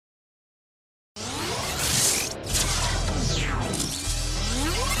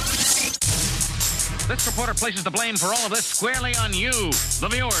This reporter places the blame for all of this squarely on you, the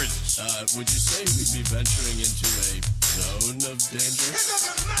viewers. Would you say we'd be venturing into a zone of danger? It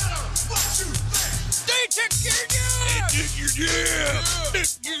doesn't matter what you think.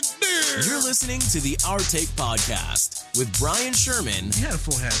 You're listening to the Our Take Podcast with Brian Sherman. He had a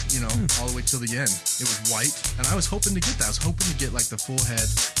full head, all the way till the end. It was white, and I was hoping to get that. I was hoping to get, the full head,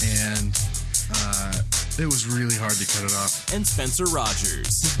 and it was really hard to cut it off. And Spencer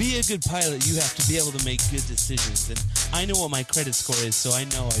Rogers. To be a good pilot, you have to be able to make good decisions, and I know what my credit score is, so I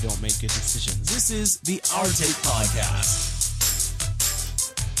know I don't make good decisions. This is the Our Take Podcast.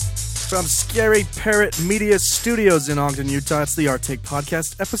 From Scary Parrot Media Studios in Ogden, Utah, it's the Our Take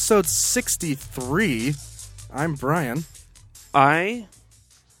Podcast, episode 63. I'm Brian. I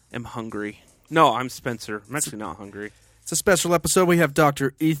am hungry. No, I'm Spencer. I'm actually not hungry. It's a special episode. We have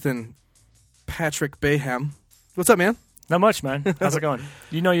Dr. Ethan Patrick Baham. What's up, man? Not much, man. How's it going?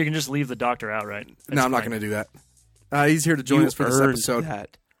 You know you can just leave the doctor out, right? No, I'm not going to do that. He's here to join us for this episode.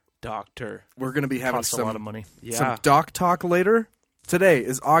 That doctor. We're going to be having Costs a lot of money. some doc talk later. Today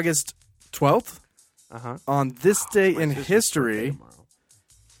is August 12th. On this day in history,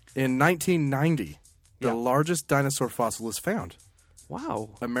 in 1990, the largest dinosaur fossil is found. Wow.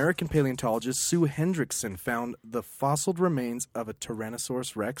 American paleontologist Sue Hendrickson found the fossiled remains of a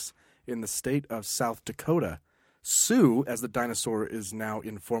Tyrannosaurus rex in the state of South Dakota. Sue, as the dinosaur is now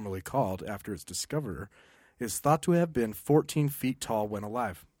informally called after its discoverer, is thought to have been 14 feet tall when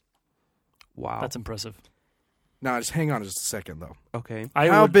alive. Wow. That's impressive. Now, just hang on just a second, though. Okay.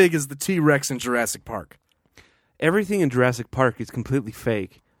 How big is the T-Rex in Jurassic Park? Everything in Jurassic Park is completely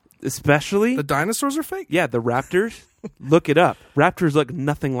fake. Especially... The dinosaurs are fake? Yeah, the raptors. Look it up. Raptors look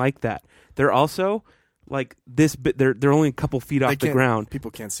nothing like that. They're also like this bit. They're only a couple feet off the ground.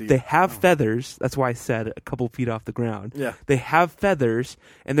 People can't see. They have feathers. That's why I said a couple feet off the ground. Yeah. They have feathers,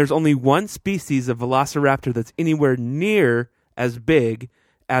 and there's only one species of velociraptor that's anywhere near as big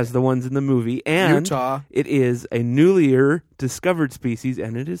as the ones in the movie, and Utah. It is a newlier discovered species,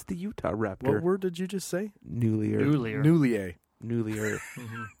 and it is the Utah raptor. What word did you just say? Newlier. Newlier.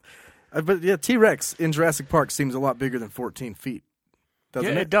 But yeah, T-Rex in Jurassic Park seems a lot bigger than 14 feet. Doesn't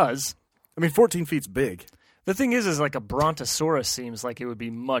it? It does. I mean, 14 feet's big. The thing is like a brontosaurus seems like it would be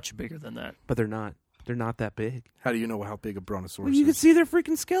much bigger than that. But they're not. They're not that big. How do you know how big a brontosaurus Well, you can is? see their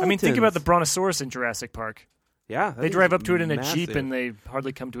freaking skeletons. I mean, think about the brontosaurus in Jurassic Park. Yeah. They drive up to it in a massive. Jeep and they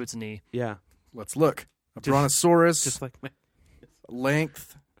hardly come to its knee. Yeah. Let's look. A brontosaurus, Just like...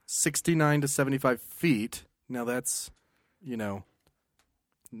 length 69 to 75 feet. Now that's,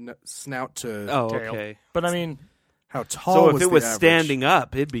 snout to Oh, tail. okay. But I mean... how tall So if was it the was average? standing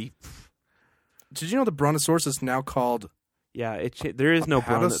up, it'd be... Did you know the brontosaurus is now called... Yeah, there is no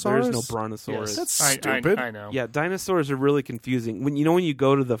Apatosaurus? brontosaurus. That's I- stupid. I know. Yeah, dinosaurs are really confusing. When you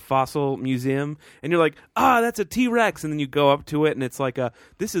go to the fossil museum and you're like, that's a T-Rex, and then you go up to it and it's like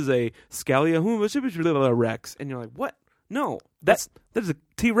this is a Scalia Rex, and you're like, what? No, that's a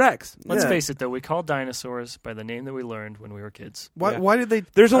T-Rex. Let's Yeah. face it, though. We call dinosaurs by the name that we learned when we were kids. Why, Yeah. why did they...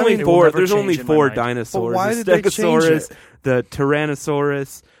 There's only it will four. never There's only change in my four mind. dinosaurs: But why the did they change Stegosaurus, it? the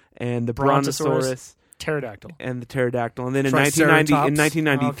Tyrannosaurus, and the Brontosaurus. Pterodactyl. And the pterodactyl, and then in Triceratops?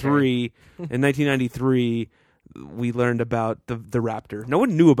 1993, we learned about the raptor. No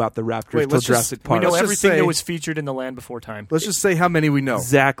one knew about the raptor Wait, until let's just- Jurassic We Park. know Let's just everything say- that was featured in the land before time. Let's just say how many we know.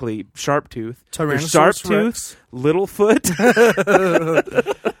 Exactly, Sharptooth, Tyrannosaurus Sharptooth, Rex. Littlefoot.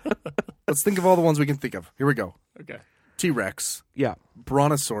 Let's think of all the ones we can think of. Here we go. Okay. T-Rex, Yeah.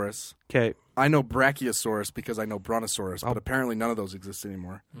 Brontosaurus. Okay. I know Brachiosaurus because I know Brontosaurus, but apparently none of those exist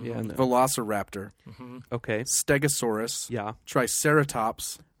anymore. Yeah. No. Velociraptor, Okay. Stegosaurus, Yeah.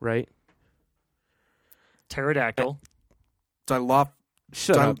 Triceratops, Right. Pterodactyl.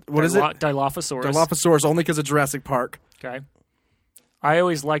 Shut up. What is it? Dilophosaurus. Dilophosaurus, only because of Jurassic Park. Okay. I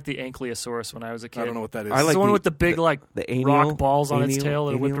always liked the Ankylosaurus when I was a kid. I don't know what that is. I It's like the one with the big, the rock balls on its tail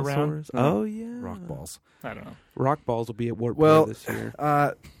that whip around. Oh yeah. rock balls. I don't know. Rock balls will be at Warped Well, this year.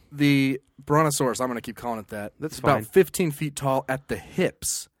 The Brontosaurus, I'm going to keep calling it that. That's it's fine. about 15 feet tall at the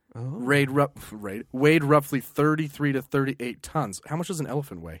hips. Oh. Weighed roughly 33 to 38 tons. How much does an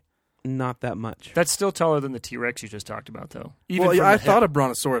elephant weigh? Not that much. That's still taller than the T-Rex you just talked about, though. Well, from I the thought hip. a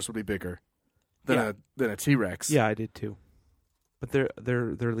Brontosaurus would be bigger than a T-Rex. Yeah, I did too. But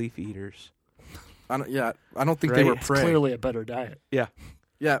they're leaf eaters. I don't think they Right. were It's prey. clearly a better diet. Yeah.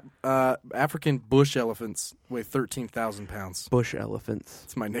 Yeah, African bush elephants weigh 13,000 pounds. Bush elephants.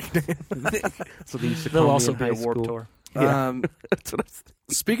 That's my nickname. So they used to There'll call me also in be high a warp school. tour. Yeah. That's what I was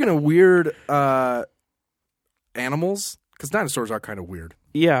Speaking of weird animals, because dinosaurs are kind of weird.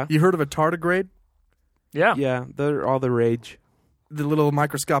 Yeah. You heard of a tardigrade? Yeah. Yeah. They're all the rage. the little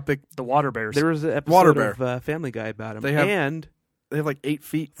microscopic. The water bears. There was an episode Water bear. of Family Guy about him. They have- and They have like 8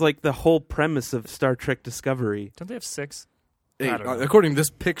 feet. it's like the whole premise of Star Trek Discovery. Don't they have 6? 8 I don't know. according to this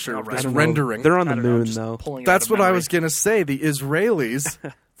picture, Oh, right. this I don't know. rendering. They're on I the don't know, I'm moon, just though. pulling it That's out of what I memory. was going to say. The Israelis,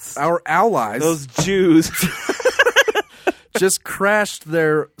 our allies, Those Jews. just crashed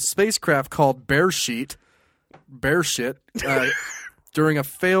their spacecraft called Bear Shit during a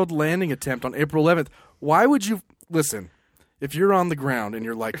failed landing attempt on April 11th. Why would you listen? If you're on the ground and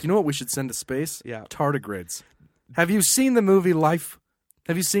you're like, you know what, we should send to space? Yeah. Tardigrades. Have you seen the movie Life?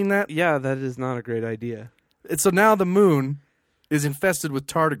 Have you seen that? Yeah, that is not a great idea. And so now the moon is infested with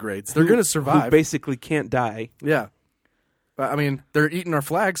tardigrades. They're going to Who survive. basically can't die. Yeah. I mean, they're eating our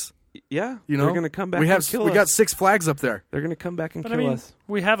flags. Yeah, You know, they're going to come back We have and kill we us. got 6 flags up there. They're going to come back and But kill I mean, us.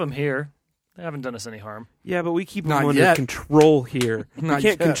 we have them here. They haven't done us any harm. Yeah, but we keep Not them under yet. control here. We Not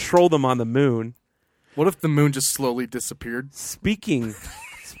can't yet. control them on the moon. What if the moon just slowly disappeared? Speaking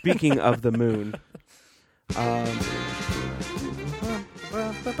of the moon,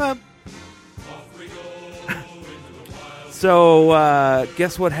 so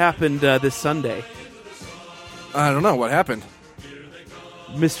guess what happened this Sunday? I don't know what happened.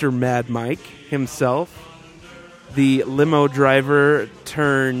 Mr. Mad Mike himself, the limo driver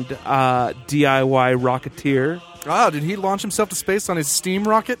turned DIY rocketeer. Ah, did he launch himself to space on his steam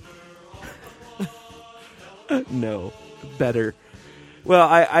rocket? No, better. Well,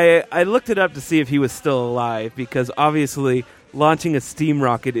 I looked it up to see if he was still alive because obviously launching a steam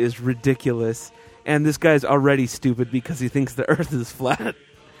rocket is ridiculous, and this guy's already stupid because he thinks the Earth is flat.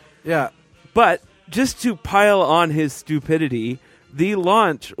 Yeah. But just to pile on his stupidity, the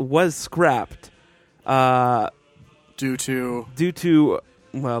launch was scrapped Due to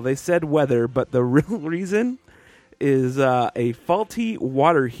well, they said weather, but the real reason is a faulty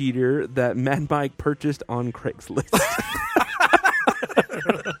water heater that Mad Mike purchased on Craigslist.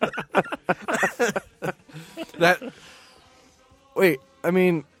 that. Wait, I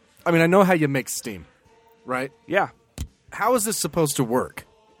mean, I know how you make steam, right? Yeah. How is this supposed to work?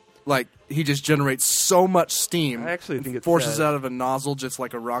 Like he just generates so much steam. I actually think it it forces said- out of a nozzle just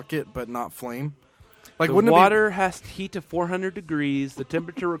like a rocket, but not flame. Like The wouldn't water has to heat to 400 degrees, the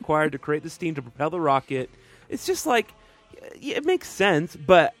temperature required to create the steam to propel the rocket. It's just like, yeah, it makes sense,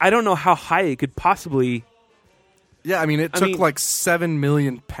 but I don't know how high it could possibly... It be? Yeah, I mean, it I took mean- like 7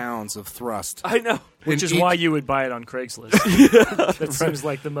 million pounds of thrust. I know. Which is each- why you would buy it on Craigslist. That seems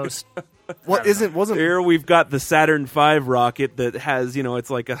like the most... What wasn't Here we've got the Saturn V rocket that has, it's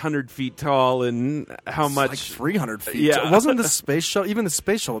like 100 feet tall and how it's much... like 300 feet. Yeah. So wasn't the space shuttle? Even the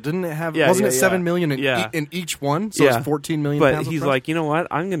space shuttle didn't it have? Yeah, wasn't yeah, it 7 yeah. million in, Yeah. in each one? So it's 14 million. But pounds of he's thrust? like, you know what?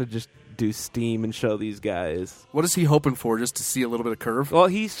 I'm going to just do steam and show these guys. what is he hoping for? Just to see a little bit of curve? Well,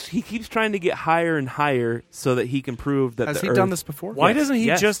 he keeps trying to get higher and higher so that he can prove that Has the he done Earth- this before? Why Yes, doesn't he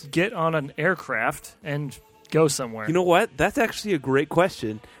yes. just get on an aircraft and go somewhere? You know what? That's actually a great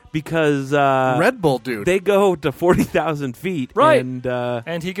question because Red Bull dude. they go to 40,000 feet, Right.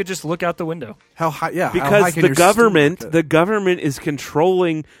 And he could just look out the window. how high? Yeah, how high because can the your steam government, rocket- the government is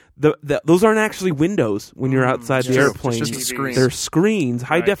controlling those aren't actually windows when you're outside the true. airplane. It's just a screen. They're screens,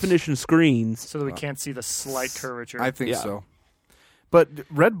 high Right. definition screens. So that we can't see the slight curvature. I think Yeah. so. But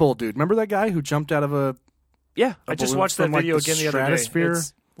Red Bull dude, remember that guy who jumped out of a? Yeah, I just balloon watched that from, like, video the again the other day. stratosphere?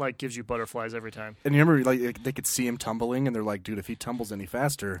 It's like gives you butterflies every time. And you remember, like they could see him tumbling, and they're like, "Dude, if he tumbles any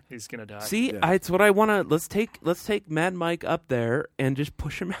faster, He's gonna die. see, Yeah. it's what I want to. Let's take Mad Mike up there and just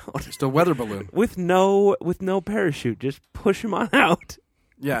push him out just a weather balloon." with no parachute. Just push him on out.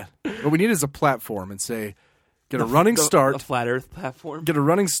 Yeah. What we need is a platform, and say, get a running The start, flat Earth platform. get a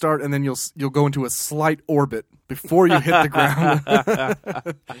running start, and then you'll go into a slight orbit before you hit the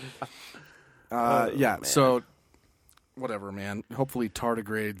ground. Yeah. So, whatever, man. Hopefully,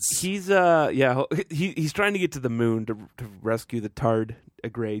 tardigrades. He's he's trying to get to the moon to rescue the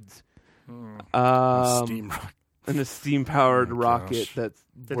tardigrades. Steam rocket. And a steam powered Oh, rocket gosh. that's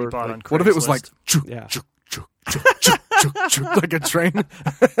That he worth bought like, on Craigslist. What if it was like, yeah. like a train?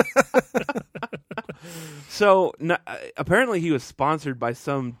 So apparently he was sponsored by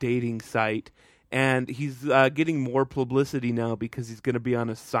some dating site, and he's getting more publicity now because he's going to be on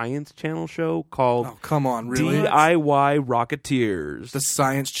a Science Channel show called Oh, come on, really? DIY Rocketeers. The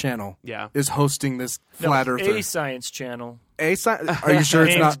Science Channel Yeah. is hosting this No, flat earther. a science channel Are you sure it's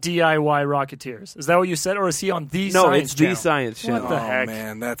named not? DIY Rocketeers. Is that what you said, or is he on the No, Science it's Channel? the Science Channel. What the Oh heck?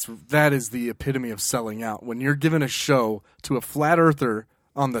 man, that is the epitome of selling out. When you're giving a show to a flat earther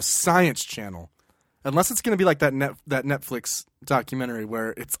on the Science Channel, unless it's going to be like that Netflix documentary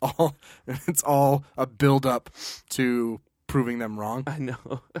where it's all a build up to proving them wrong. I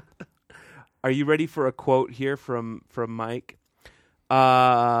know. Are you ready for a quote here from Mike?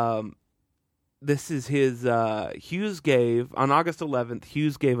 This is his, Hughes gave, on August 11th,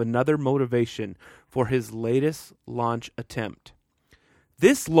 Hughes gave another motivation for his latest launch attempt.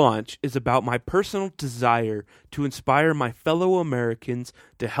 This launch is about my personal desire to inspire my fellow Americans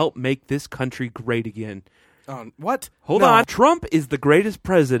to help make this country great again. What? Hold on. Trump is the greatest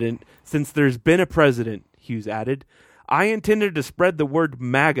president since there's been a president, Hughes added. I intended to spread the word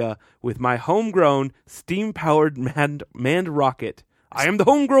MAGA with my homegrown, steam-powered manned rocket. I am the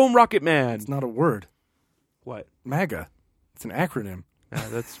homegrown rocket man. It's not a word. What? MAGA. It's an acronym. Yeah,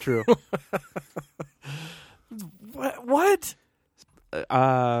 that's true. What?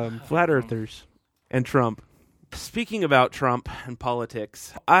 Flat earthers and Trump. Speaking about Trump and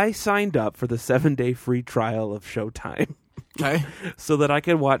politics, I signed up for the 7-day free trial of Showtime. Okay. So that I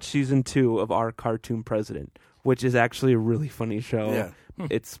could watch season 2 of Our Cartoon President, which is actually a really funny show. Yeah.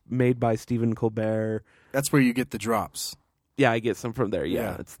 It's made by Stephen Colbert. That's where you get the drops. Yeah, I get some from there.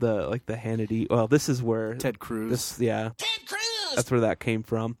 Yeah. It's the Hannity. Well, this is where Ted Cruz. Ted Cruz! That's where that came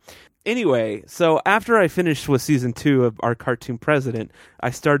from. Anyway, so after I finished with season 2 of Our Cartoon President,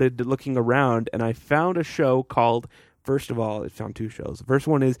 I started looking around and I found a show called, first of all, I found 2 shows. The first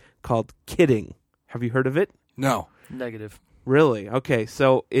one is called Kidding. Have you heard of it? No. Negative. Really? Okay,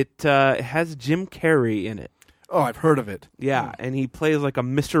 so it has Jim Carrey in it. Oh, I've heard of it. Yeah, and he plays like a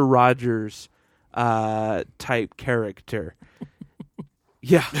Mr. Rogers type character.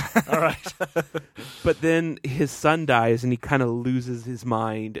 Yeah. All right. But then his son dies, and he kind of loses his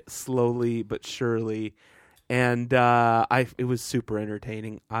mind slowly but surely. And it was super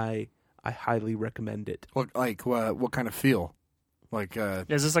entertaining. I highly recommend it. What kind of feel? Like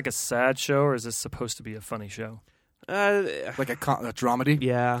Is this like a sad show, or is this supposed to be a funny show? like a dramedy?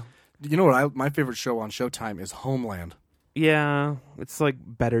 Yeah. You know what? My favorite show on Showtime is Homeland. Yeah. It's like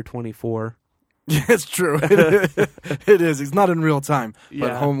Better 24. Yeah, it's true. It is. It's not in real time, but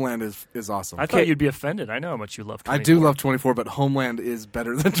Yeah. Homeland is awesome. I thought you'd be offended. I know how much you love 24. I do love 24, but Homeland is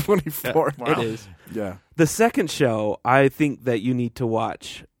better than 24. Wow. It is. Yeah. The second show I think that you need to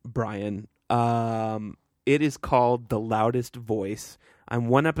watch, Brian, it is called The Loudest Voice. I'm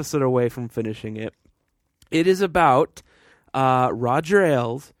 1 episode away from finishing it. It is about Roger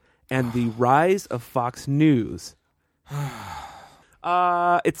Ailes and the rise of Fox News.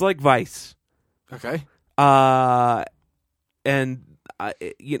 It's like Vice. Okay. And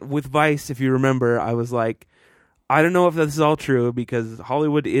with Vice, if you remember, I was like, I don't know if this is all true because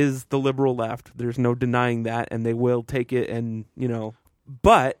Hollywood is the liberal left. There's no denying that, and they will take it and,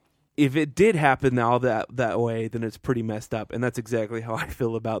 but if it did happen all that way, then it's pretty messed up. And that's exactly how I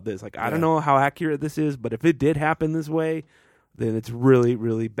feel about this. Like, I don't know how accurate this is, but if it did happen this way, then it's really,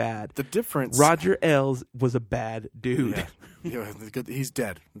 really bad. The difference... Roger Ailes was a bad dude. Yeah, he's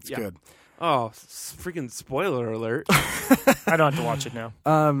dead. It's good. Oh, freaking spoiler alert. I don't have to watch it now.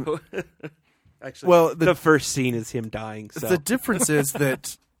 Actually, well, the first scene is him dying. So. The difference is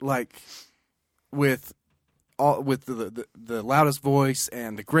that, like, with the loudest voice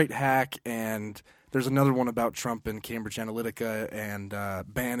and the Great Hack, and there's another one about Trump and Cambridge Analytica and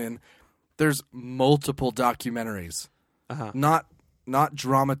Bannon. There's multiple documentaries, not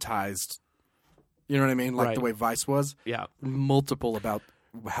dramatized. You know what I mean? Like the way Vice was. Yeah, multiple about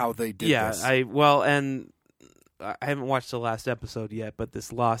how they did this. And I haven't watched the last episode yet, but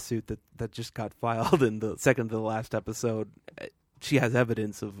this lawsuit that just got filed in the second to the last episode, she has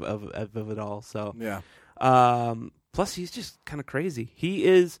evidence of it all. So yeah. Plus, he's just kind of crazy. He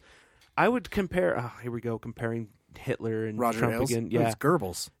is. I would compare. Oh, here we go, comparing Hitler and Roger Trump Ailes? again. Yeah, it's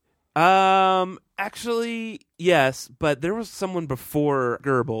Goebbels. Actually, yes, but there was someone before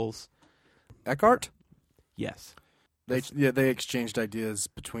Goebbels. Eckhart. Yes. They exchanged ideas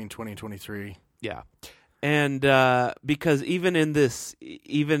between 2023. Yeah. And because even in this,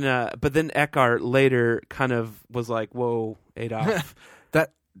 but then Eckhart later kind of was like, "Whoa, Adolf,"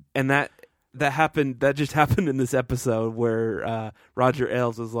 that happened. That just happened in this episode where Roger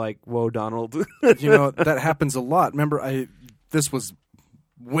Ailes was like, "Whoa, Donald." That happens a lot. Remember, this was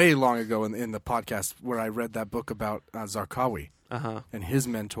way long ago in the podcast where I read that book about Zarqawi and his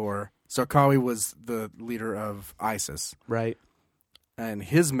mentor. Zarqawi was the leader of ISIS, right? And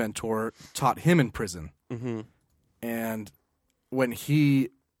his mentor taught him in prison. Mm-hmm. And when he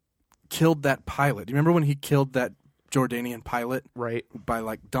killed that pilot, do you remember when he killed that Jordanian pilot? Right. By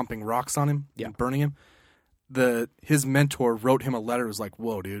like dumping rocks on him and burning him? His mentor wrote him a letter. It was like,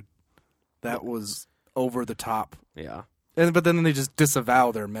 whoa, dude, that was over the top. Yeah. But then they just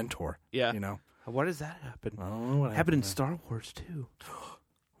disavow their mentor. Yeah. Why does that happen? I don't know what happened in Star Wars too.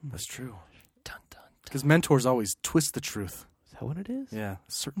 That's true. Because mentors always twist the truth. Is that what it is? Yeah. A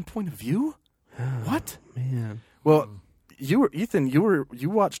certain point of view? What? Man. Well, Ethan. You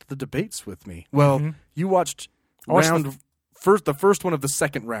watched the debates with me. Well, you watched I watched the first one of the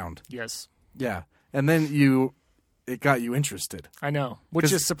second round. Yes. Yeah, and then it got you interested. I know,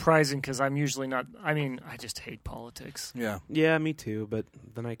 which is surprising because I'm usually not. I mean, I just hate politics. Yeah, Yeah, me too. But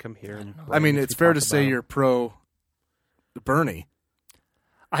then I come here. I mean, it's fair to say you're pro Bernie.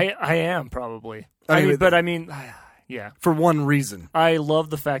 I am probably. I mean, yeah. For one reason. I love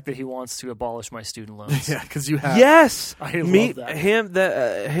the fact that he wants to abolish my student loans. Yeah, because you have. Yes, I love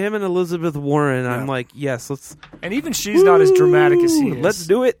that. Him and Elizabeth Warren. I'm like, yes, let's. And even she's not as dramatic as he is. Let's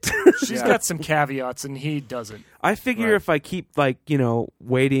do it. She's got some caveats, and he doesn't. I figure if I keep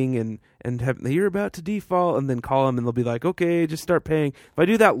waiting and have, you're about to default, and then call them, and they'll be like, okay, just start paying. If I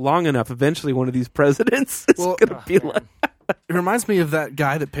do that long enough, eventually one of these presidents is going to be like. It reminds me of that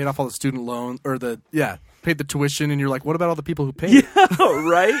guy that paid off all the student loan paid the tuition, and you're like, what about all the people who paid? Yeah,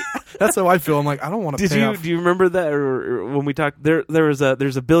 right. That's how I feel. I'm like, I don't want to. Do you remember that? Or when we talked, there's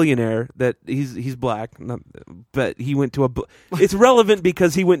a billionaire that he's black, but he went to it's relevant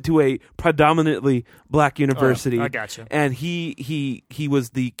because he went to a predominantly black university. I gotcha. And he was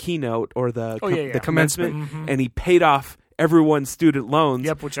the keynote or the commencement, Mm-hmm. and he paid off everyone's student loans.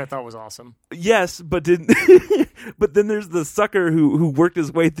 Yep, which I thought was awesome. Yes, but but then there's the sucker who worked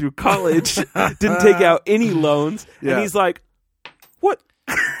his way through college, didn't take out any loans, and he's like, "What?"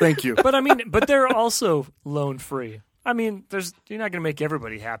 Thank you. But they're also loan free. I mean, you're not going to make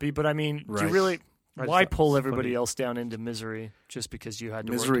everybody happy, but I mean, do you really? Why pull everybody else down into misery just because you had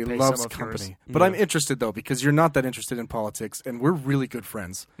to misery work to pay loves some of company? yours? But I'm interested though because you're not that interested in politics, and we're really good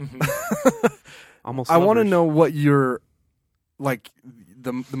friends. Almost. I want to know what your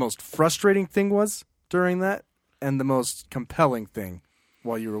the most frustrating thing was during that, and the most compelling thing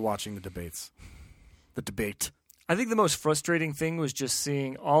while you were watching the debates. The debate. I think the most frustrating thing was just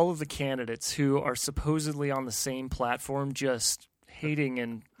seeing all of the candidates who are supposedly on the same platform just hating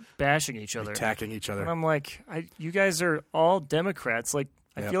and bashing each other. Attacking each other. And I'm like, you guys are all Democrats. Like,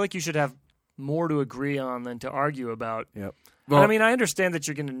 I feel like you should have more to agree on than to argue about. Yep. Well, I mean, I understand that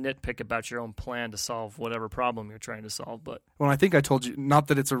you're going to nitpick about your own plan to solve whatever problem you're trying to solve, but I think I told you not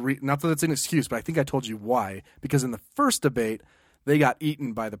that it's an excuse, but I think I told you why. Because in the first debate, they got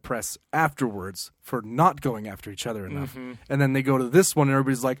eaten by the press afterwards for not going after each other enough, and then they go to this one, and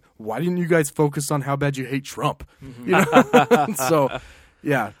everybody's like, "Why didn't you guys focus on how bad you hate Trump?" You know? So,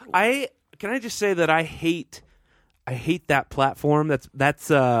 yeah. Can I just say that I hate that platform. That's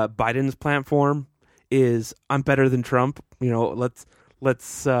Biden's platform. Is I'm better than Trump.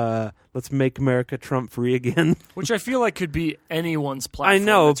 Let's make America Trump free again. which I feel like could be anyone's platform. I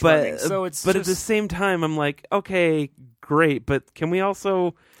know, that's running. but So it's at the same time, I'm like, okay, great, but can we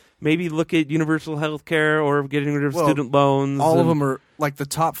also maybe look at universal health care or getting rid of student loans? All of them are like the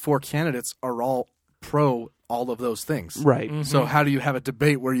top 4 candidates are all pro all of those things, right? So how do you have a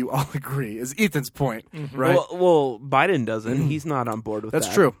debate where you all agree? Is Ethan's point, right? Well, Biden doesn't. He's not on board with that.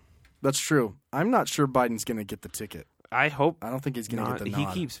 That's true. That's true. I'm not sure Biden's going to get the ticket. I hope. I don't think he's going to get the nod. He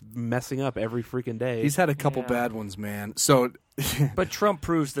keeps messing up every freaking day. He's had a couple bad ones, man. So, but Trump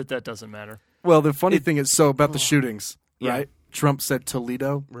proves that doesn't matter. Well, the funny thing is, about the shootings, Yeah. right? Trump said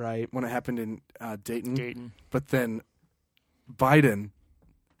Toledo, right, when it happened in Dayton. Dayton. But then Biden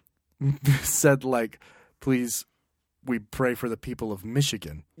said, please, we pray for the people of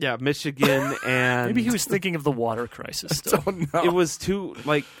Michigan. Yeah, Michigan and Maybe he was thinking of the water crisis still. Don't know. It was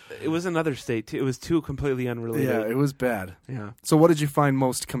it was another state too. It was too completely unrelated. Yeah, it was bad. Yeah. So what did you find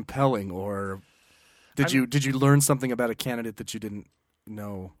most compelling, or did you learn something about a candidate that you didn't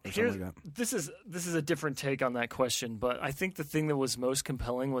know, or something like that? This is a different take on that question, but I think the thing that was most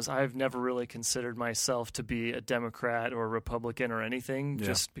compelling was I've never really considered myself to be a Democrat or a Republican or anything,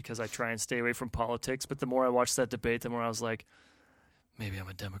 just because I try and stay away from politics. But the more I watched that debate, the more I was like, maybe I'm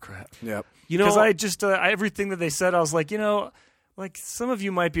a Democrat. Yep. Because I just everything that they said, I was like, like some of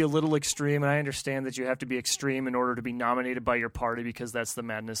you might be a little extreme, and I understand that you have to be extreme in order to be nominated by your party because that's the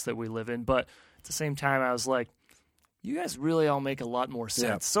madness that we live in. But at the same time, I was like, you guys really all make a lot more sense.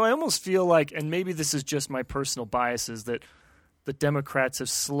 Yeah. So I almost feel like, and maybe this is just my personal biases, that the Democrats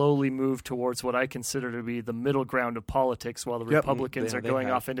have slowly moved towards what I consider to be the middle ground of politics, while the Republicans are going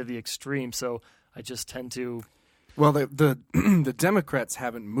off into the extreme. So I just tend to... Well, the the Democrats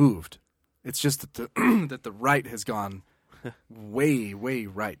haven't moved. It's just that that the right has gone way, way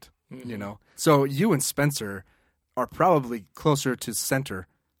right. Mm-hmm. So you and Spencer are probably closer to center.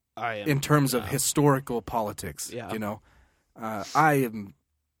 I am in terms of historical politics. Yeah. I am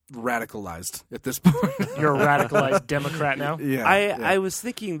radicalized at this point. You're a radicalized Democrat now? Yeah. I was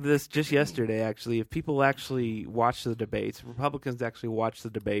thinking this just yesterday, actually. If people actually watch the debates, Republicans actually watch the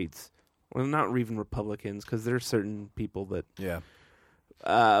debates, Well, not even Republicans, because there's certain people that. Yeah.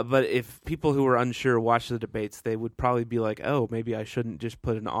 But if people who are unsure watch the debates, they would probably be like, "Oh, maybe I shouldn't just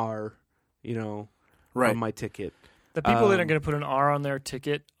put an R, on my ticket." The people that are going to put an R on their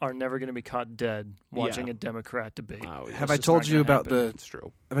ticket are never going to be caught dead watching a Democrat debate. Have I told you about It's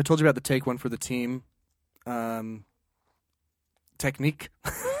true. Have I told you about the take one for the team technique?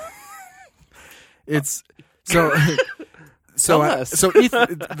 It's so. So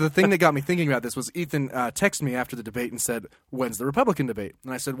Ethan, the thing that got me thinking about this was Ethan texted me after the debate and said, "When's the Republican debate?"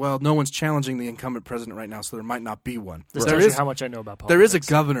 And I said, "Well, no one's challenging the incumbent president right now, so there might not be one." This tells you how much I know about politics. There is a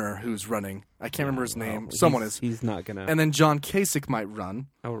governor who's running. I can't remember his name. Someone is. He's not gonna. And then John Kasich might run.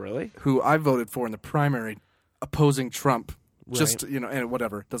 Oh, really? Who I voted for in the primary, opposing Trump. Right. Just and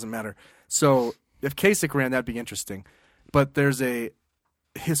whatever, doesn't matter. So if Kasich ran, that'd be interesting. But there's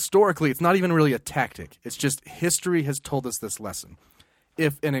historically, it's not even really a tactic. It's just history has told us this lesson.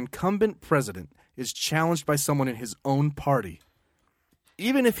 If an incumbent president is challenged by someone in his own party,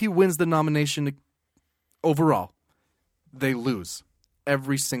 even if he wins the nomination overall, they lose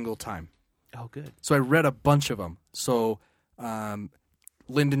every single time. Oh, good. So I read a bunch of them. So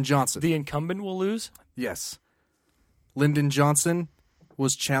Lyndon Johnson. The incumbent will lose? Yes. Lyndon Johnson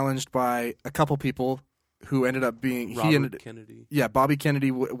was challenged by a couple people who ended up being Kennedy. Yeah, Bobby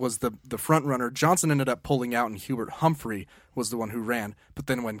Kennedy was the front runner. Johnson ended up pulling out, and Hubert Humphrey was the one who ran. But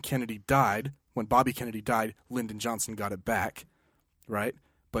then when Bobby Kennedy died, Lyndon Johnson got it back, right?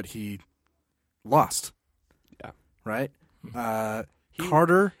 But he lost. Yeah. Right?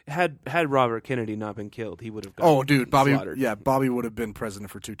 Carter had Robert Kennedy not been killed, he would have gotten dude, Bobby slaughtered. Yeah, Bobby would have been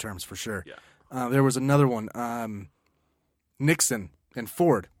president for 2 terms for sure. Yeah. There was another one, Nixon and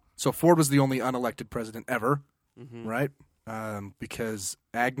Ford. So Ford was the only unelected president ever, right? Because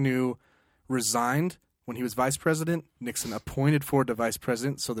Agnew resigned when he was vice president. Nixon appointed Ford to vice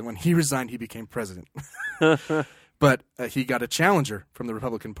president, so that when he resigned, he became president. But he got a challenger from the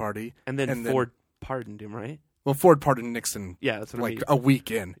Republican Party. And then Ford pardoned him, right? Well, Ford pardoned Nixon that's what I mean. a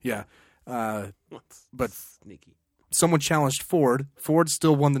week in, yeah. But sneaky. Someone challenged Ford. Ford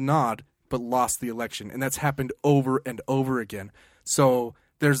still won the nod, but lost the election. And that's happened over and over again. So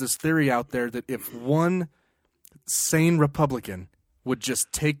there's this theory out there that if one sane Republican would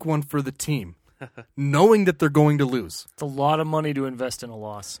just take one for the team, knowing that they're going to lose. It's a lot of money to invest in a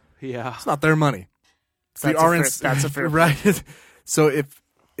loss. Yeah. It's not their money. That's a fair right. So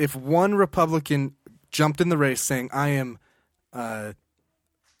if one Republican jumped in the race saying, I am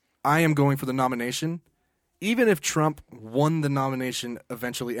going for the nomination, even if Trump won the nomination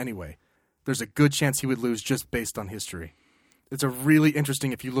eventually anyway, there's a good chance he would lose just based on history. It's a really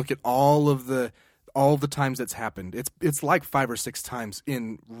interesting, if you look at all of the times that's happened. It's like 5 or 6 times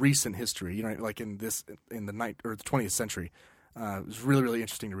in recent history, like in the 20th century. It was really, really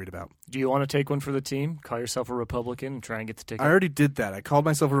interesting to read about. Do you want to take one for the team? Call yourself a Republican and try and get the ticket? I already did that. I called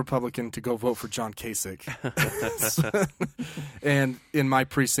myself a Republican to go vote for John Kasich. And in my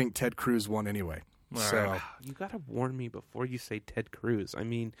precinct, Ted Cruz won anyway. So you got to warn me before you say Ted Cruz. I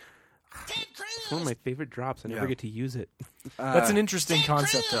mean, it's one of my favorite drops. I never get to use it. That's an interesting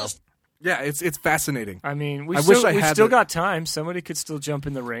concept, though. Yeah, it's fascinating. I mean, we've still got time. Somebody could still jump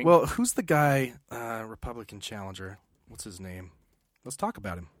in the ring. Well, who's the guy, Republican challenger? What's his name? Let's talk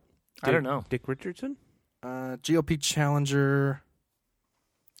about him. I don't know. Dick Richardson? GOP challenger.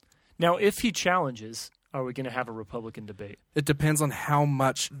 Now, if he challenges, are we going to have a Republican debate? It depends on how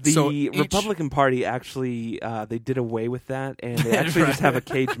much. The Republican Party actually, they did away with that, and they actually just have a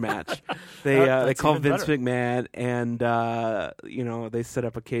cage match. They call Vince McMahon, and they set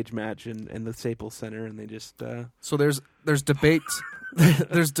up a cage match in the Staples Center, and they just. So there's debate.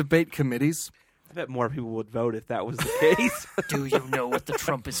 There's debate committees. I bet more people would vote if that was the case. Do you know what the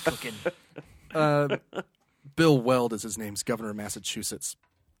Trump is cooking? Bill Weld is his name. He's governor of Massachusetts.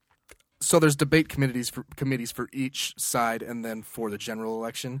 So there's debate committees for each side, and then for the general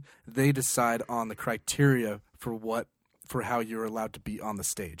election, they decide on the criteria for how you're allowed to be on the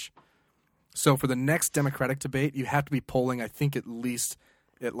stage. So for the next Democratic debate, you have to be polling, I think, at least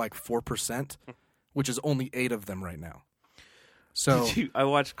at like 4%, which is only 8 of them right now. So I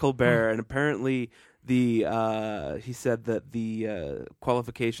watched Colbert, and apparently he said that the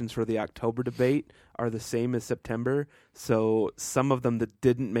qualifications for the October debate are the same as September. So some of them that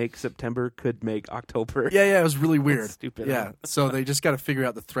didn't make September could make October. Yeah, it was really weird. That's stupid. Yeah, so they just got to figure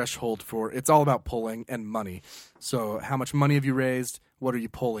out the threshold for. It's all about polling and money. So how much money have you raised? What are you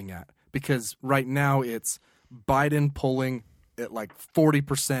polling at? Because right now it's Biden polling at like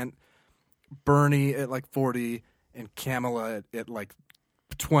 40%, Bernie at like 40%. And Kamala at like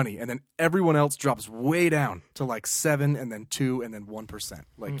 20, and then everyone else drops way down to like 7, and then 2, and then 1%.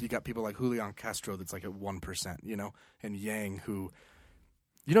 Like you got people like Julian Castro that's like at 1%, you know, and Yang who,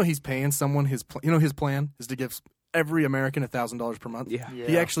 you know, he's paying someone his plan is to give every American $1,000 per month. Yeah.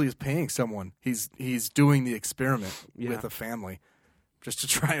 He actually is paying someone. He's doing the experiment Yeah. with a family just to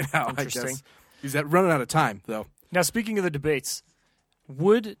try it out. I Interesting. guess he's running out of time though. Now, speaking of the debates,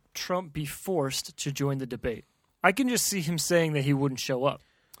 would Trump be forced to join the debate? I can just see him saying that he wouldn't show up.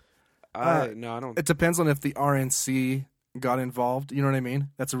 No, I don't. It depends on if the RNC got involved. You know what I mean?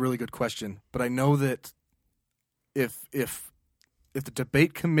 That's a really good question. But I know that if the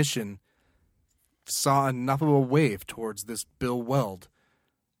debate commission saw enough of a wave towards this Bill Weld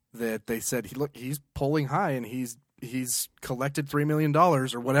that they said, look, he's polling high and he's collected $3 million or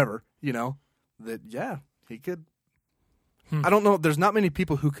whatever, you know, that, yeah, he could. I don't know. There's not many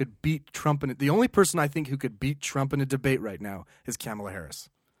people who could beat Trump in it. The only person I think who could beat Trump in a debate right now is Kamala Harris.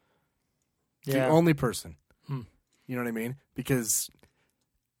 Yeah. The only person. You know what I mean? Because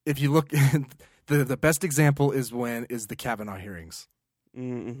if you look, the best example is the Kavanaugh hearings.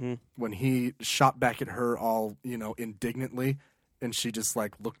 Mm-hmm. When he shot back at her all, you know, indignantly, and she just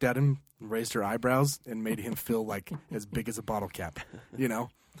like looked at him, raised her eyebrows, and made him feel like as big as a bottle cap, you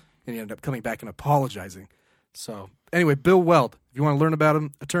know? And he ended up coming back and apologizing. So anyway, Bill Weld, if you want to learn about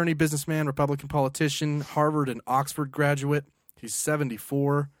him, attorney, businessman, Republican politician, Harvard and Oxford graduate. He's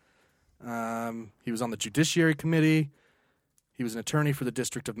 74. He was on the Judiciary Committee. He was an attorney for the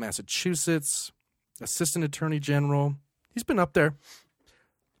District of Massachusetts, assistant attorney general. He's been up there.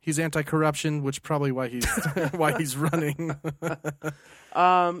 He's anti-corruption, which is probably why he's why he's running.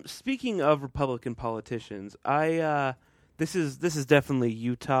 Speaking of Republican politicians, this is definitely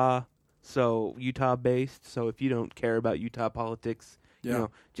Utah. So Utah based. So if you don't care about Utah politics, you know,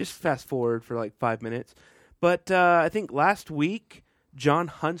 just fast forward for like 5 minutes. But I think last week, John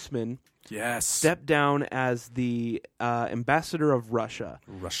Huntsman stepped down as the ambassador of Russia.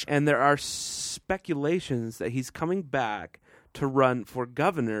 And there are speculations that he's coming back to run for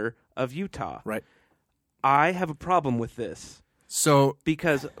governor of Utah. Right. I have a problem with this. So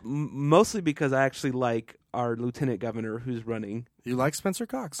because mostly because I actually like our lieutenant governor who's running. You like Spencer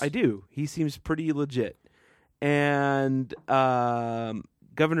Cox? I do. He seems pretty legit. And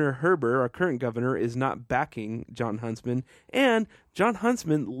Governor Herber, our current governor, is not backing John Huntsman. And John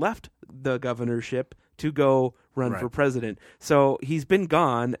Huntsman left the governorship to go run for president. So he's been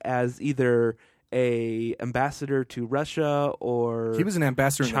gone as either a ambassador to Russia or he was an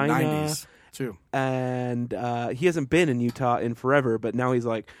ambassador China, in the 90s, too. And he hasn't been in Utah in forever, but now he's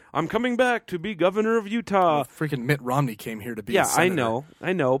like, I'm coming back to be governor of Utah. Well, freaking Mitt Romney came here to be a senator.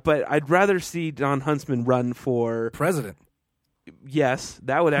 I know, but I'd rather see John Huntsman run for president. Yes,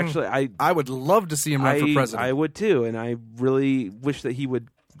 that would actually. I would love to see him run for president. I would too, and I really wish that he would.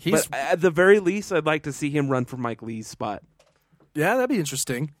 But at the very least, I'd like to see him run for Mike Lee's spot. Yeah, that'd be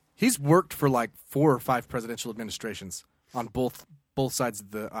interesting. He's worked for like 4 or 5 presidential administrations on both sides of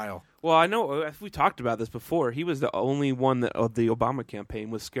the aisle. Well, I know we talked about this before. He was the only one that the Obama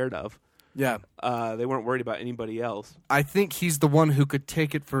campaign was scared of. Yeah, they weren't worried about anybody else. I think he's the one who could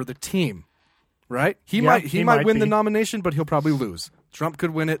take it for the team. Right? He might win the nomination, but he'll probably lose. Trump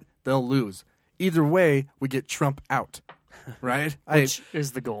could win it; they'll lose. Either way, we get Trump out. Right? Which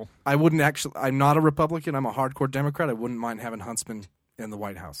is the goal. I wouldn't actually. I'm not a Republican. I'm a hardcore Democrat. I wouldn't mind having Huntsman in the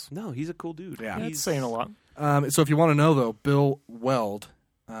White House. No, he's a cool dude. Yeah, he's saying a lot. So if you want to know, though, Bill Weld,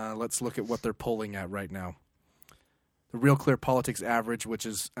 let's look at what they're polling at right now. The Real Clear Politics average, which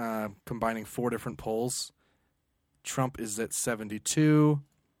is combining 4 different polls. Trump is at 72,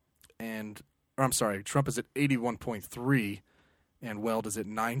 Trump is at 81.3, and Weld is at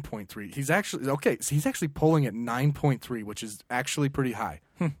 9.3. He's actually polling at 9.3, which is actually pretty high.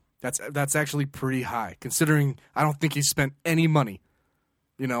 That's actually pretty high, considering I don't think he spent any money.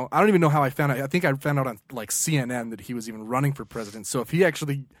 You know, I don't even know how I found out. I think I found out on like CNN that he was even running for president. So if he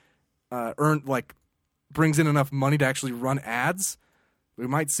actually brings in enough money to actually run ads, we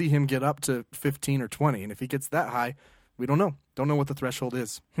might see him get up to 15 or 20. And if he gets that high, we don't know. Don't know what the threshold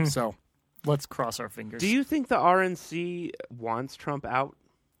is. So let's cross our fingers. Do you think the RNC wants Trump out?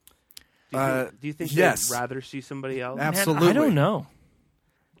 Do you think yes. they'd rather see somebody else? Absolutely. Man, I don't know.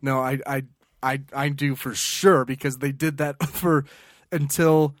 No, I do for sure, because they did that for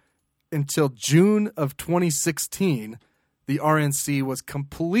until June of 2016. The RNC was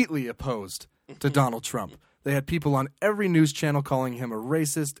completely opposed to Donald Trump. They had people on every news channel calling him a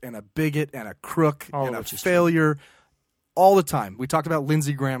racist and a bigot and a crook and a failure all the time. We talked about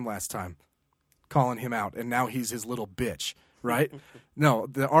Lindsey Graham last time, calling him out, and now he's his little bitch, right? No,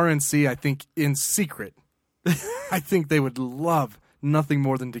 the RNC, I think in secret, I think they would love nothing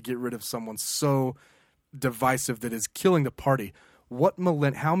more than to get rid of someone so divisive that is killing the party.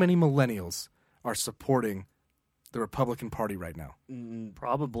 How many millennials are supporting the Republican Party right now?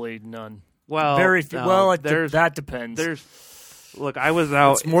 Probably none. Well, Very few. no, Well, there's- that depends. Look, I was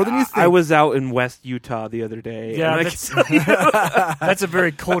out. It's more than you think. I was out in West Utah the other day. Yeah, and that's a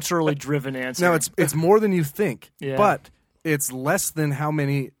very culturally driven answer. No, it's more than you think, Yeah. but it's less than how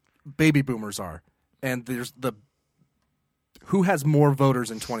many baby boomers are. And there's who has more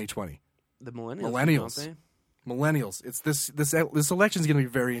voters in 2020? the millennials. Millennials. Don't Millennials. It's this election is going to be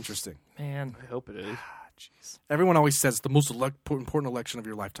very interesting. Man. they? I hope it is. Everyone always says the most important election of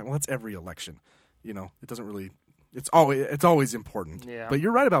your lifetime. Well, that's every election. You know, it doesn't really. It's always important. Yeah. But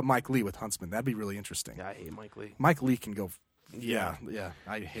you're right about Mike Lee with Huntsman. That'd be really interesting. Yeah, I hate Mike Lee. Mike Lee can go. Yeah.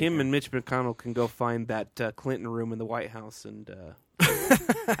 I hate Him and Mitch McConnell can go find that Clinton room in the White House and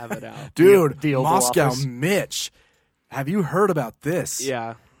have it out. dude. The Oval Moscow Office. Mitch. Have you heard about this?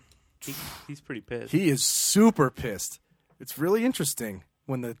 Yeah, he's pretty pissed. He is super pissed. It's really interesting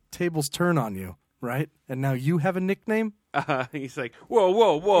when the tables turn on you, right? And now you have a nickname? He's like, whoa,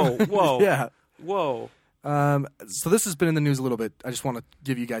 whoa, whoa, whoa, Yeah. whoa. So this has been in the news a little bit. I just want to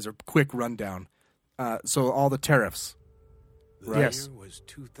give you guys a quick rundown. So all the tariffs. Right? Yes. Year was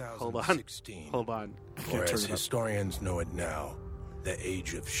Hold on. 2016. Hold on. Or turn as it up. historians know it now, the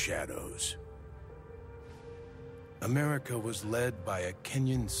Age of Shadows. America was led by a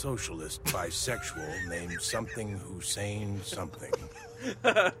Kenyan socialist bisexual named something Hussein something.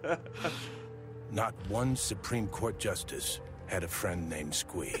 Not one Supreme Court justice had a friend named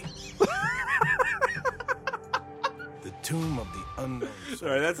Squee. The tomb of the unknown.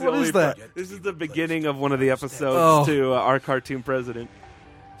 Sorry, that's the What only is that? part. This is the beginning of one of the episodes Oh. to our cartoon president.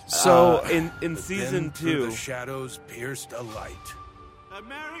 So in But season then through 2, the shadows pierced a light.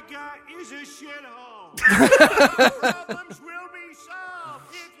 America is a shithole. Problems will be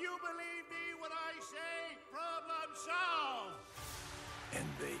solved if you believe me when I say problem solved. And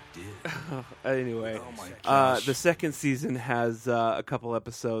they did. anyway, Oh my gosh. the second season has a couple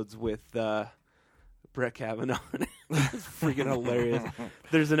episodes with Brett Kavanaugh. It's freaking hilarious.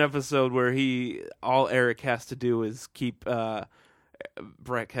 There's an episode where all Eric has to do is keep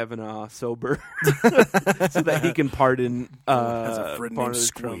Brett Kavanaugh sober so that he can pardon has a friend named Donald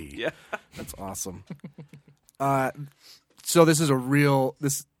Trump. Squee. Yeah. That's awesome. So this is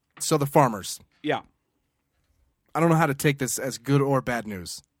so the farmers. Yeah. I don't know how to take this as good or bad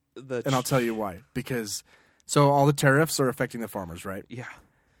news. And I'll tell you why. Because all the tariffs are affecting the farmers, right? Yeah.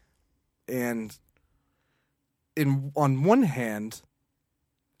 And on one hand,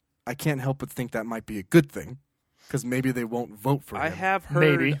 I can't help but think that might be a good thing because maybe they won't vote for him. I have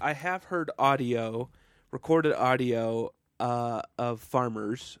heard recorded audio of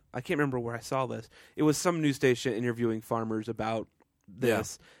farmers. I can't remember where I saw this. It was some news station interviewing farmers about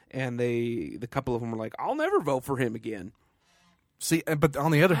this, and the couple of them were like, "I'll never vote for him again." See, but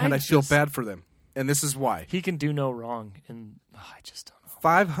on the other hand, I feel just- bad for them, and this is why. He can do no wrong, and I just don't know.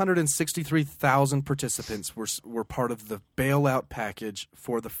 563,000 participants were part of the bailout package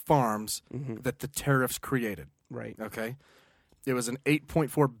for the farms that the tariffs created. Right. Okay, it was an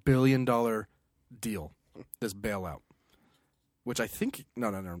 $8.4 billion deal. This bailout, which I think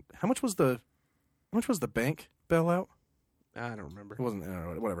no. How much was the bank bailout? I don't remember. It wasn't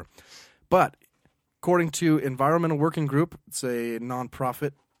whatever. But according to Environmental Working Group, it's a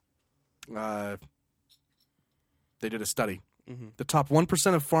nonprofit. They did a study. The top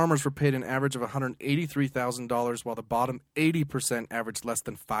 1% of farmers were paid an average of $183,000, while the bottom 80% averaged less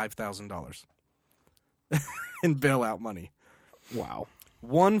than $5,000 in bailout money. Wow.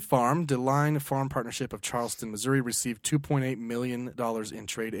 One farm, DeLine Farm Partnership of Charleston, Missouri, received $2.8 million in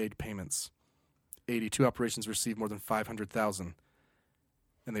trade aid payments. 82 operations received more than $500,000,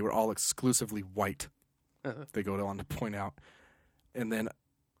 and they were all exclusively white. They go on to point out. And then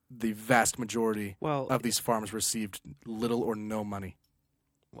the vast majority of these farms received little or no money.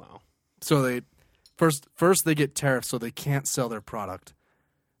 Wow. So they first they get tariffs, so they can't sell their product.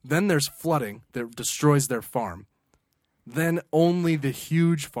 Then there's flooding that destroys their farm. Then only the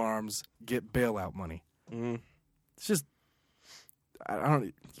huge farms get bailout money. It's just I don't.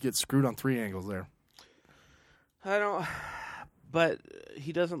 You get screwed on three angles there. I don't. But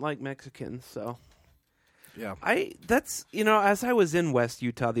he doesn't like Mexicans, so. Yeah. As I was in West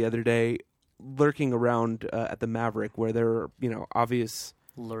Utah the other day, lurking around at the Maverick, where there are, obvious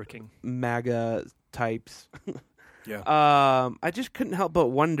lurking MAGA types. Yeah. I just couldn't help but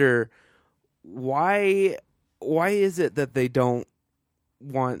wonder why is it that they don't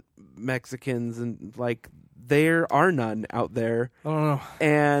want Mexicans, and there are none out there. I don't know.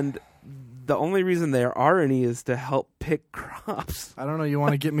 And the only reason there are any is to help pick crops. I don't know. You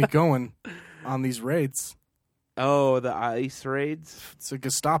want to get me going on these raids? Oh, the ice raids? It's a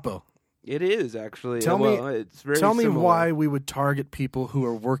Gestapo. It is, actually. Tell it's very me similar. why we would target people who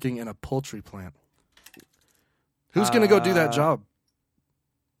are working in a poultry plant. Who's going to go do that job?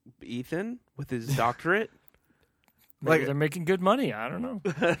 Ethan with his doctorate. Maybe they're making good money. I don't know.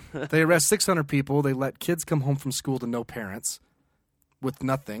 They arrest 600 people. They let kids come home from school to no parents with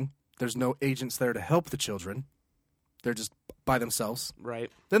nothing. There's no agents there to help the children. They're just by themselves. Right.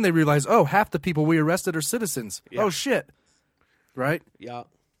 Then they realize, oh, half the people we arrested are citizens. Yeah. Oh, shit. Right? Yeah.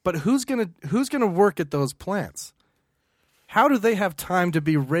 But who's gonna work at those plants? How do they have time to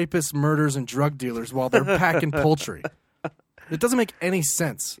be rapists, murderers, and drug dealers while they're packing poultry? It doesn't make any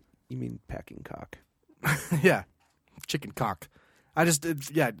sense. You mean packing cock? Yeah. Chicken cock.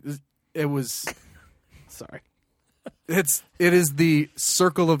 It was. Sorry. It is the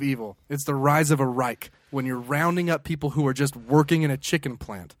circle of evil. It's the rise of a Reich when you're rounding up people who are just working in a chicken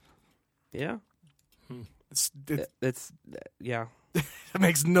plant. Yeah. It's yeah. It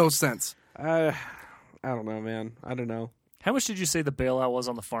makes no sense. I don't know, man. I don't know. How much did you say the bailout was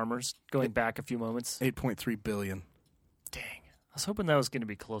on the farmers? Going back a few moments. $8.3 billion. Dang. I was hoping that was going to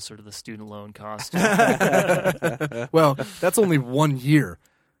be closer to the student loan cost. Well, that's only 1 year,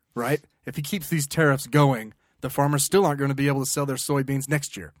 right? If he keeps these tariffs going, the farmers still aren't going to be able to sell their soybeans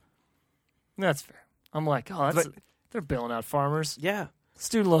next year. That's fair. I'm like, they're bailing out farmers. Yeah.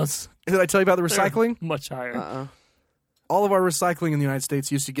 Student loans. Did I tell you about the recycling? Much higher. All of our recycling in the United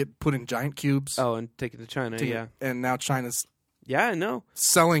States used to get put in giant cubes. Oh, and take it to China, yeah. And now China's I know.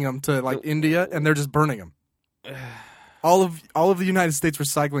 selling them to India, and they're just burning them. All of the United States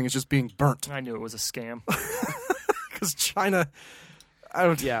recycling is just being burnt. I knew it was a scam. Because China...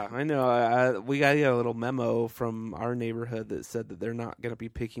 Yeah, I know. We got a little memo from our neighborhood that said that they're not going to be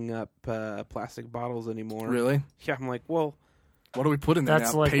picking up plastic bottles anymore. Really? Yeah, I'm like, well... What do we put in there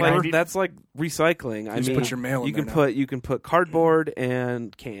That's now? like Paper? That's like recycling. I mean, put your mail in you there can now. you can put cardboard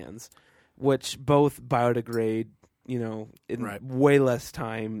and cans, which both biodegrade, in way less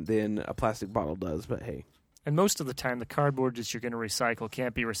time than a plastic bottle does. But hey, and most of the time, the cardboard that you're going to recycle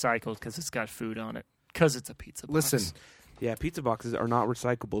can't be recycled because it's got food on it. Because it's a pizza box. Listen, yeah, pizza boxes are not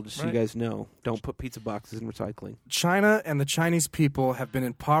recyclable. Just so you guys know, don't put pizza boxes in recycling. China and the Chinese people have been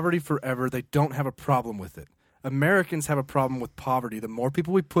in poverty forever. They don't have a problem with it. Americans have a problem with poverty. The more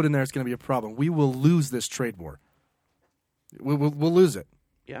people we put in there, it's going to be a problem. We will lose this trade war. We'll lose it.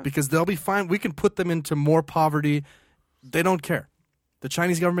 Yeah. Because they'll be fine. We can put them into more poverty. They don't care. The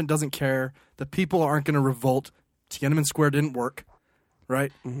Chinese government doesn't care. The people aren't going to revolt. Tiananmen Square didn't work.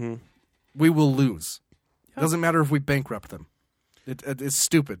 Right? Mm-hmm. We will lose. It doesn't matter if we bankrupt them. It's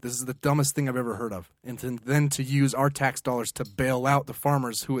stupid. This is the dumbest thing I've ever heard of. And then to use our tax dollars to bail out the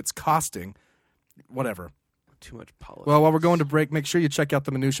farmers who it's costing, whatever. Too much politics. Well, while we're going to break, make sure you check out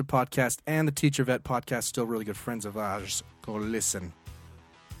the Minutia podcast and the Teacher Vet podcast. Still really good friends of ours. Go listen.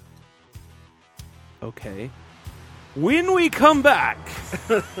 Okay. When we come back,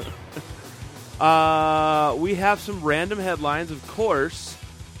 we have some random headlines, of course.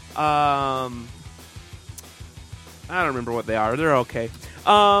 I don't remember what they are. They're okay.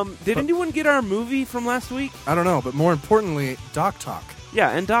 Did anyone get our movie from last week? I don't know, but more importantly, Doc Talk. Yeah,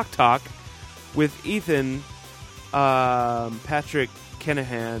 and Doc Talk with Ethan, Patrick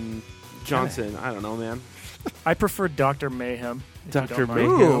Kenahan Johnson. I don't know, man. I prefer Dr. Mayhem. Dr. Mayhem.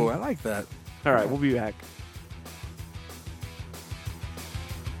 Ooh, I like that. All right, we'll be back.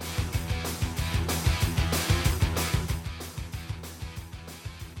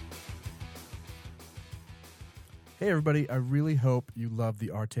 Hey, everybody. I really hope you love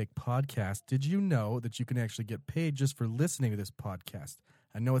the Our Take podcast. Did you know that you can actually get paid just for listening to this podcast?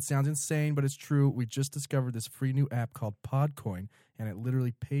 I know it sounds insane, but it's true. We just discovered this free new app called Podcoin, and it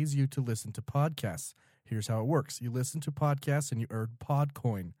literally pays you to listen to podcasts. Here's how it works. You listen to podcasts, and you earn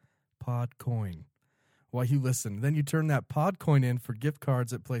Podcoin. Podcoin. While you listen. Then you turn that Podcoin in for gift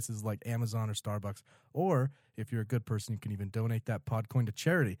cards at places like Amazon or Starbucks. Or, if you're a good person, you can even donate that Podcoin to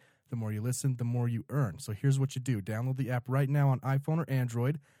charity. The more you listen, the more you earn. So here's what you do. Download the app right now on iPhone or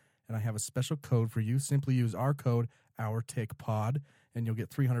Android, and I have a special code for you. Simply use our code, OurTakePod, and you'll get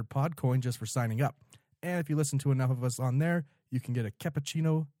 300 Podcoin just for signing up. And if you listen to enough of us on there, you can get a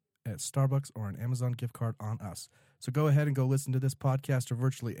cappuccino at Starbucks or an Amazon gift card on us. So go ahead and go listen to this podcast or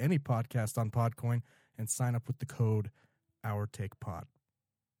virtually any podcast on Podcoin and sign up with the code OurTakePod.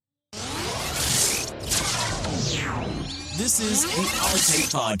 This is the Our Take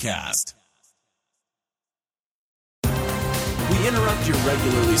Podcast. We interrupt your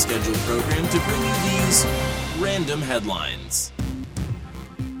regularly scheduled program to bring you these random headlines.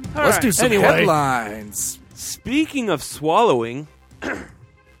 Let's do some Anyway. headlines. Speaking of swallowing, Oh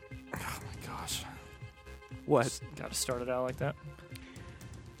my gosh. what? Got to start it out like that.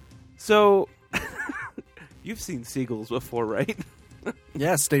 So, you've seen seagulls before, right?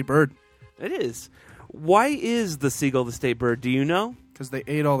 Yeah, state bird. It is. Why is the seagull the state bird? Do you know? Because they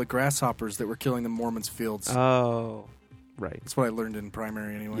ate all the grasshoppers that were killing the Mormons' fields. Oh, right. That's what I learned in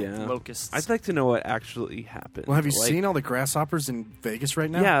primary anyway. Yeah. Locusts. I'd like to know what actually happened. Well, have you Like- seen all the grasshoppers in Vegas right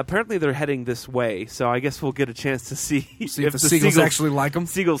now? Yeah, apparently they're heading this way, so I guess we'll get a chance to see, See if the seagulls actually like them.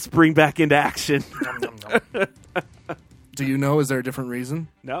 seagulls spring back into action. Do you know? Is there a different reason?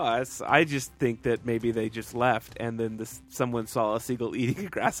 No, I just think that maybe they just left, and then someone saw a seagull eating a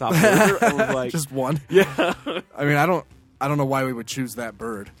grasshopper. and was like, Just one? yeah. I mean, I don't know why we would choose that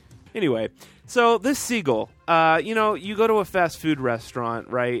bird. Anyway, so this seagull, you go to a fast food restaurant,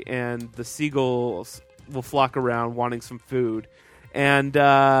 right, and the seagulls will flock around wanting some food. And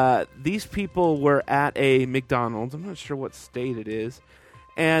these people were at a McDonald's. I'm not sure what state it is.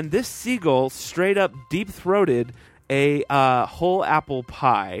 And this seagull straight up deep-throated a whole apple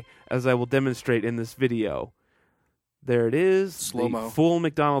pie, as I will demonstrate in this video. There it is. Slow-mo. The full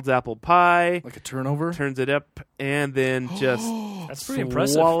McDonald's apple pie. Like a turnover? Turns it up and then just That's pretty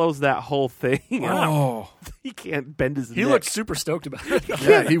impressive. swallows that whole thing. Oh. He can't bend his He neck. looked super stoked about it.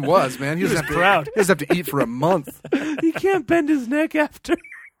 Yeah, he was, man. He was proud. He doesn't have to eat for a month. He can't bend his neck after.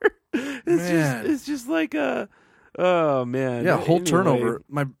 Man. It's just like a... Oh, man. Yeah, whole Anyway. turnover.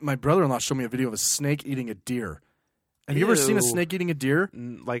 My brother-in-law showed me a video of a snake eating a deer. Have you ever seen a Ew. snake eating a deer?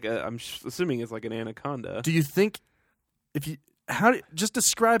 Like, I'm assuming it's like an anaconda. Do you think just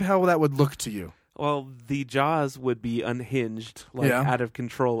describe how that would look to you? Well, the jaws would be unhinged, like Yeah. out of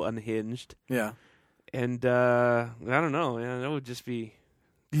control unhinged. Yeah. And I don't know, man. That would just be...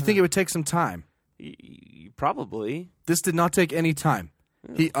 Do you think it would take some time? Probably. This did not take any time.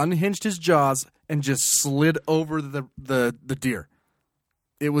 He unhinged his jaws and just slid over the deer.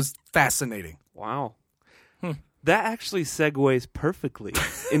 It was fascinating. Wow. That actually segues perfectly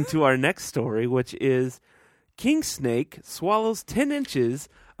into our next story, which is king snake swallows 10 inches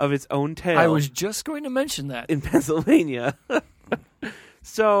of its own tail I was just going to mention that. in Pennsylvania.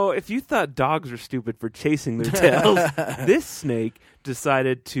 So if you thought dogs were stupid for chasing their tails, this snake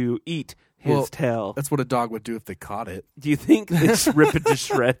decided to eat his Well, tail. That's what a dog would do if they caught it. Do you think they just rip it to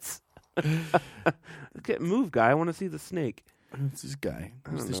shreds? Okay, move, guy. I want to see the snake. Who's this guy? I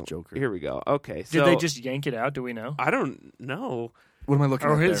Who's don't this know. joker? Here we go. Okay, so Did they just yank it out? Do we know? I don't know. What am I looking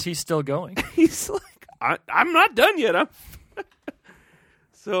Or at is there? he still going? He's like, I'm not done yet.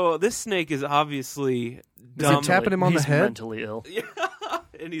 So this snake is obviously dumb, it tapping him on the He's head? mentally ill.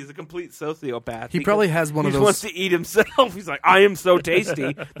 and he's a complete sociopath. He because probably has one he of just those. wants to eat himself. He's like, I am so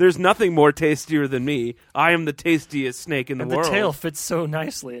tasty. There's nothing more tastier than me. I am the tastiest snake in the And world. the tail fits so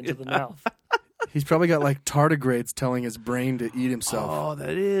nicely into the mouth. He's probably got like tardigrades telling his brain to eat himself. Oh,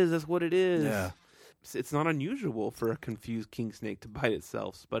 that's what it is. Yeah. It's not unusual for a confused king snake to bite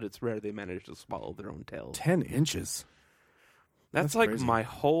itself, but it's rare they manage to swallow their own tails. 10 inches. That's That's like crazy. my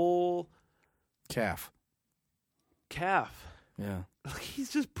whole Calf. calf. Yeah. He's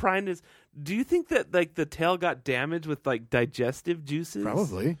just prying his. Do you think that like the tail got damaged with like digestive juices?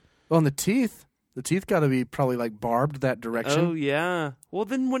 Probably. Well, and the teeth. The teeth got to be probably like barbed that direction. Oh yeah. Well,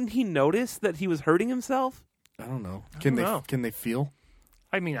 then wouldn't he notice that he was hurting himself? I don't know. don't know. Can they feel?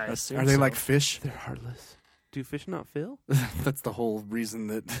 I mean, I assume Are they so. like fish? They're heartless. Do fish not feel? That's the whole reason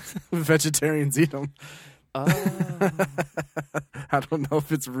that vegetarians eat them. Oh. I don't know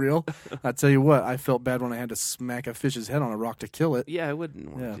if it's real. I tell you what, I felt bad when I had to smack a fish's head on a rock to kill it. Yeah, I wouldn't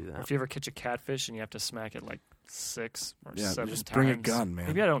want Yeah. to do that. If you ever catch a catfish and you have to smack it like 6 or Yeah, 7 just times. bring a gun, man.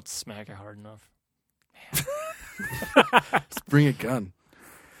 Maybe I don't smack it hard enough. Just bring a gun.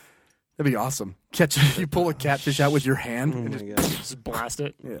 That'd be awesome. You pull a catfish out with your hand. Oh and my just, God. Just blast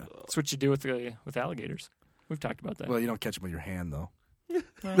it. yeah. That's what you do with alligators. We've talked about that. Well, you don't catch him with your hand though.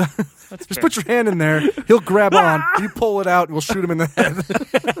 That's Just fair. put your hand in there. He'll grab on. You pull it out, and we'll shoot him in the head.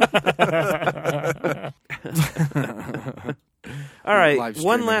 All right, Live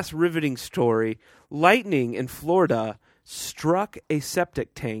one streaming. last riveting story. Lightning in Florida struck a septic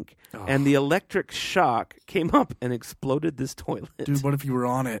tank, and the electric shock came up and exploded this toilet. Dude, what if you were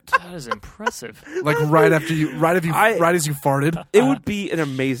on it? That is impressive. Like right as you farted. It would be an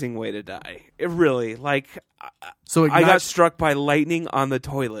amazing way to die. It really, like, So I got struck by lightning on the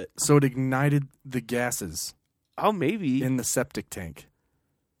toilet. So it ignited the gases Oh, maybe. in the septic tank.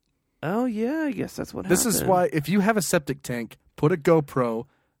 Oh, yeah, I guess that's what This happened. is why if you have a septic tank, put a GoPro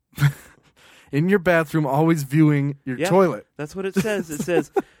in your bathroom, always viewing your Yeah. toilet. That's what it says. It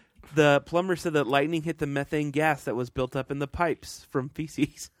says, The plumber said that lightning hit the methane gas that was built up in the pipes from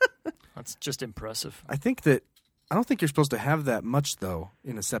feces. That's just impressive. I don't think you're supposed to have that much, though,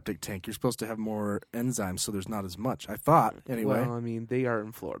 in a septic tank. You're supposed to have more enzymes, so there's not as much. I thought, anyway. Well, I mean, they are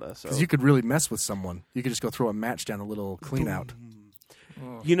in Florida, so. Because you could really mess with someone. You could just go throw a match down a little clean out.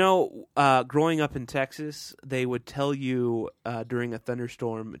 You know, growing up in Texas, they would tell you during a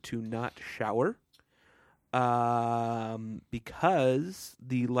thunderstorm to not shower because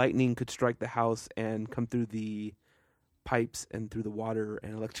the lightning could strike the house and come through the pipes and through the water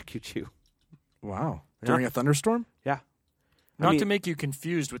and electrocute you. Wow. During a thunderstorm? Yeah. Not to make you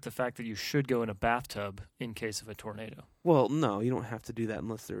confused with the fact that you should go in a bathtub in case of a tornado. Well, no, you don't have to do that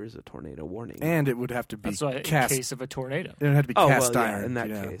unless there is a tornado warning. And it would have to be That's why cast. in case of a tornado. It would have to be cast yeah, iron. in that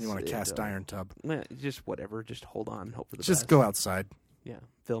case. You want a cast iron tub. Just whatever. Just hold on and hope for the best. Just go outside. Yeah,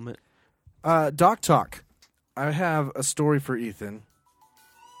 film it. Doc Talk. I have a story for Ethan.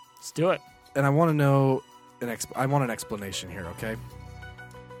 Let's do it. And I want to know I want an explanation here, okay?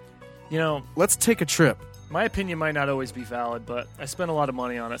 You know, let's take a trip. My opinion might not always be valid, but I spent a lot of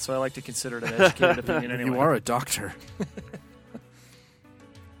money on it, so I like to consider it an educated opinion anyway. You are a doctor.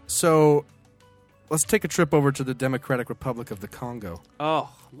 So, let's take a trip over to the Democratic Republic of the Congo. Oh,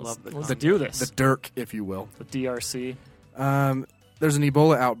 love the Let's do this. The Dirk, if you will. The DRC. There's an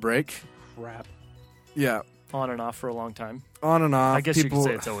Ebola outbreak. Crap. Yeah. On and off for a long time. On and off. I guess people, you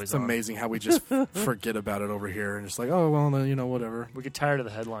could say it's always It's on. amazing how we just forget about it over here and just like, oh, well, whatever. We get tired of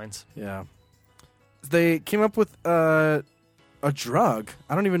the headlines. Yeah. They came up with a drug.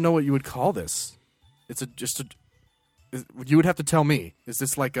 I don't even know what you would call this. It's you would have to tell me. Is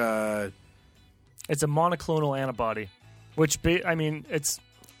this like a... It's a monoclonal antibody, which,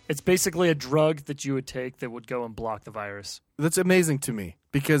 it's basically a drug that you would take that would go and block the virus. That's amazing to me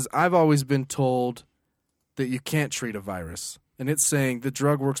because I've always been told that you can't treat a virus. And it's saying the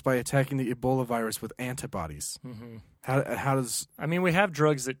drug works by attacking the Ebola virus with antibodies. Mm-hmm. How does... I mean, we have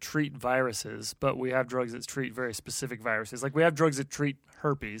drugs that treat viruses, but we have drugs that treat very specific viruses. Like, we have drugs that treat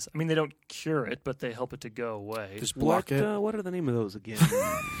herpes. I mean, they don't cure it, but they help it to go away. Just block it? What are the name of those again?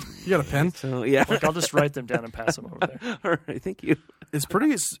 You got a pen? So, yeah. Like, I'll just write them down and pass them over there. All right, thank you. It's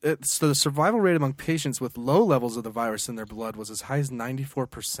the survival rate among patients with low levels of the virus in their blood was as high as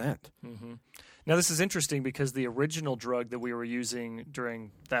 94%. Mm-hmm. Now, this is interesting because the original drug that we were using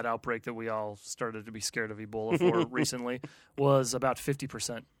during that outbreak that we all started to be scared of Ebola for recently was about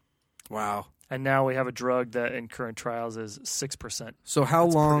 50%. Wow. And now we have a drug that in current trials is 6%. So how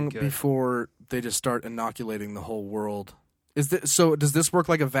That's long pretty good. before they just start inoculating the whole world? So does this work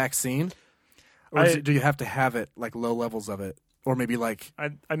like a vaccine? Or do you have to have it, like low levels of it? Or maybe like...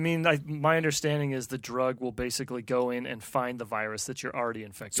 my understanding is the drug will basically go in and find the virus that you're already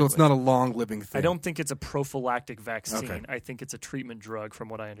infected So it's with. not a long-living thing? I don't think it's a prophylactic vaccine. Okay. I think it's a treatment drug from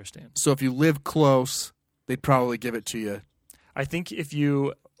what I understand. So if you live close, they'd probably give it to you. I think if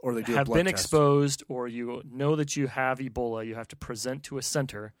you or they do have a blood been test. exposed or you know that you have Ebola, you have to present to a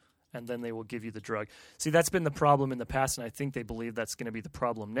center, and then they will give you the drug. See, that's been the problem in the past, and I think they believe that's going to be the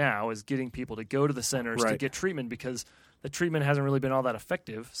problem now, is getting people to go to the centers to Right. get treatment because the treatment hasn't really been all that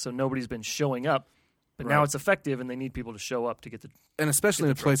effective, so nobody's been showing up. But now Right. it's effective, and they need people to show up to get the And especially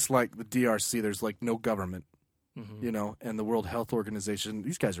in a get the place like the DRC, there's like no government, Mhm. and the World Health Organization.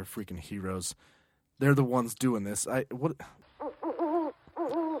 These guys are freaking heroes. They're the ones doing this. Let's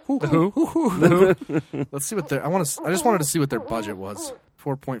see what their. I just wanted to see what their budget was.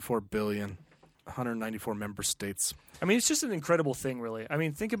 $4.4 billion, 194 member states. I mean, it's just an incredible thing, really. I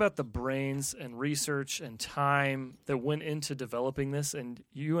mean, think about the brains and research and time that went into developing this, and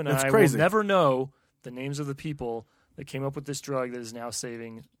you and That's I crazy. will never know the names of the people that came up with this drug that is now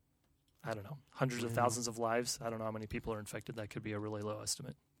saving, I don't know, hundreds of thousands of lives. I don't know how many people are infected. That could be a really low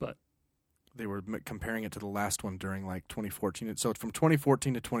estimate, but They were comparing it to the last one during like 2014. So from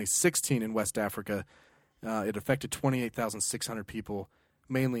 2014 to 2016 in West Africa, it affected 28,600 people,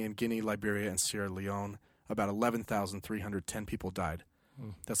 mainly in Guinea, Liberia, and Sierra Leone. About 11,310 people died.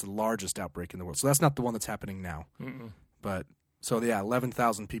 That's the largest outbreak in the world. So that's not the one that's happening now. But so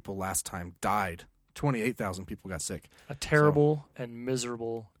 11,000 people last time died. 28,000 people got sick. a terrible and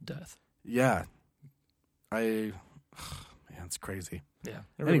miserable death. Yeah. Man, it's crazy. Yeah,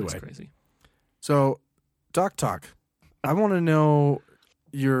 it really is Anyway. crazy. So, Doc Talk, I want to know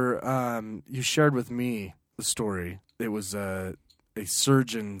you shared with me the story. It was a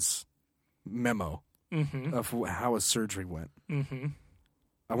surgeon's memo Mm-hmm. of how a surgery went. Mm-hmm.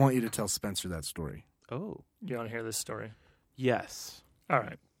 I want you to tell Spencer that story. Oh. You want to hear this story? Yes. All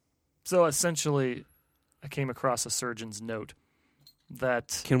right. So essentially, I came across a surgeon's note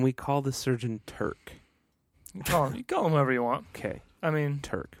that Can we call the surgeon Turk? you call him whoever you want. Okay. I mean,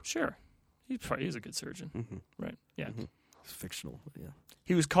 Turk. sure. He's a good surgeon. Right. Yeah. It's fictional. Yeah.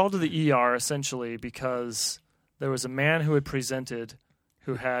 He was called to the ER essentially because there was a man who had presented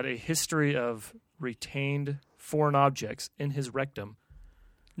who had a history of retained foreign objects in his rectum.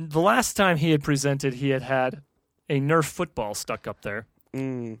 The last time he had presented, he had a Nerf football stuck up there.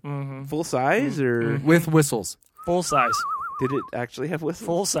 Full size or With whistles. Full size. did it actually have whistles?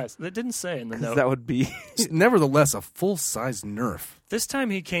 Full size. That didn't say in the note. That would be Nevertheless, a full-size Nerf. This time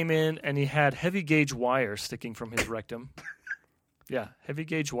he came in and he had heavy gauge wire sticking from his rectum. Yeah, heavy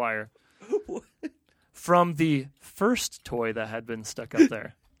gauge wire. From the first toy that had been stuck up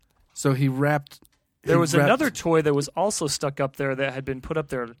there. So he wrapped... There was another toy that was also stuck up there that had been put up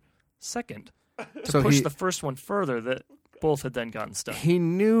there second to push the first one further that both had then gotten stuck. He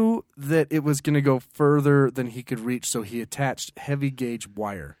knew that it was going to go further than he could reach, so he attached heavy gauge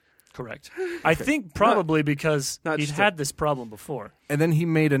wire. Correct. I think probably because he'd had this problem before. And then he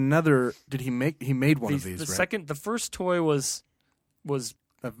made another... Did he make... He made one of these, right? The first toy was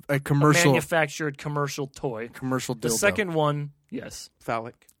a commercial... a manufactured commercial toy. Commercial dildo. The second one, yes.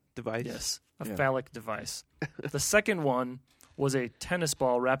 phallic device. Yes, a phallic device. The second one was a tennis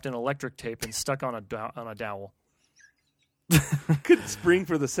ball wrapped in electric tape and stuck on a dowel. Couldn't spring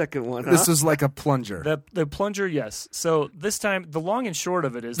for the second one. This is like a plunger. The plunger, yes. So this time, the long and short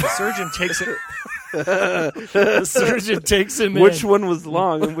of it is the surgeon takes it. The surgeon takes him in. Which one was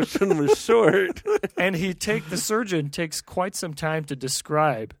long and which one was short? And the surgeon takes quite some time to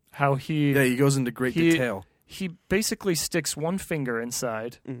describe how he... Yeah, he goes into great detail. He basically sticks one finger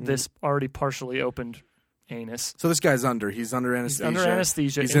inside this already partially opened anus. So this guy's He's under anesthesia. He's under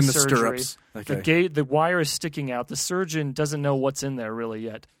anesthesia. He's in the surgery. stirrups. Okay. The wire is sticking out. The surgeon doesn't know what's in there really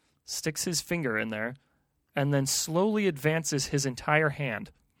yet. Sticks his finger in there, and then slowly advances his entire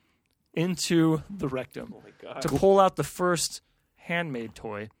hand into the rectum to pull out the first handmade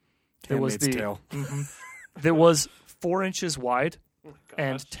toy. Handmaid's Tale. That was 4 inches wide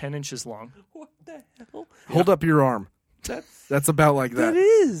and 10 inches long. What the hell? Hold up your arm. That's about like that. That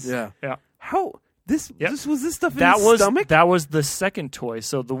is. Yeah. Yeah. How? This was this stuff in That his was stomach? that was the second toy,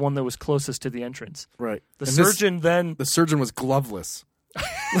 so the one that was closest to the entrance. Right. The surgeon then... The surgeon was gloveless.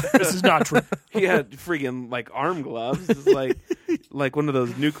 This is not true. He had freaking like arm gloves. It's like one of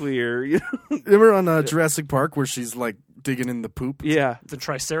those nuclear. Remember on Jurassic Park where she's like digging in the poop? Yeah. The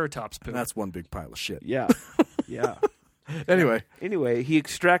Triceratops poop. That's one big pile of shit. Yeah. Yeah. Anyway, he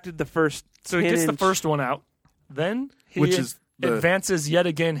extracted the first. So he gets the first one out. Then he advances yet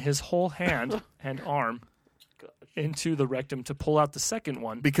again his whole hand and arm into the rectum to pull out the second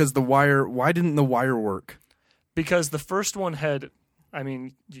one. Because the wire... Why didn't the wire work? Because the first one had... I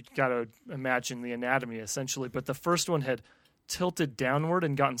mean, you got to imagine the anatomy essentially, but the first one had tilted downward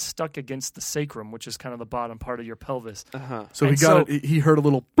and gotten stuck against the sacrum, which is kind of the bottom part of your pelvis. So he heard a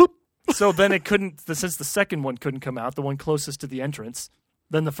little boop. So then it couldn't, since the second one couldn't come out, the one closest to the entrance,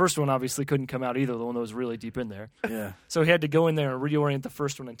 then the first one obviously couldn't come out either, the one that was really deep in there. Yeah. So he had to go in there and reorient the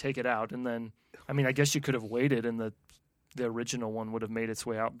first one and take it out. And then, I mean, I guess you could have waited and the original one would have made its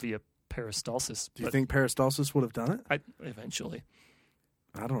way out via peristalsis. Do you think peristalsis would have done it? Eventually.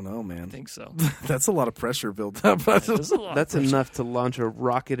 I don't know, man. I think so. That's a lot of pressure built up. That's enough to launch a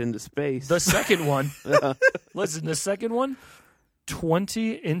rocket into space. The second one, listen, the second one,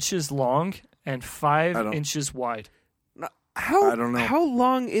 20 inches long and 5 inches wide. How? I don't know. How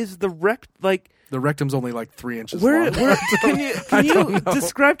long is the the rectum's only like 3 inches where, long. Can you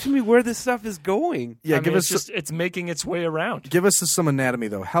describe to me where this stuff is going? Yeah, it's making its way around. Give us some anatomy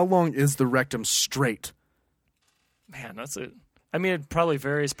though. How long is the rectum straight? Man, that's it. I mean, it probably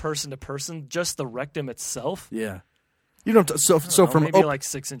varies person to person. Just the rectum itself. Yeah. You don't. From maybe like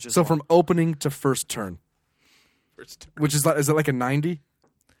 6 inches. So long. from opening to first turn. Which is it like a 90?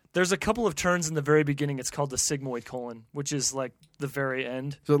 There's a couple of turns in the very beginning. It's called the sigmoid colon, which is like the very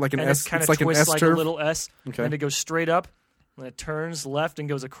end. So like an S. It kind it's of like twists an S like curve? a little S, Okay. and it goes straight up, and it turns left and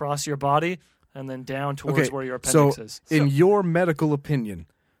goes across your body, and then down towards where your appendix is. So, in your medical opinion,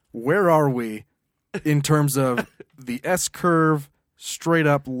 where are we in terms of the S curve, straight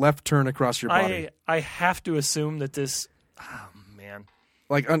up left turn across your body? I have to assume that this. Oh man.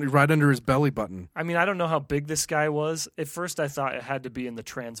 Like right under his belly button. I mean, I don't know how big this guy was. At first, I thought it had to be in the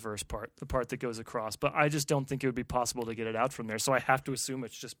transverse part, the part that goes across. But I just don't think it would be possible to get it out from there. So I have to assume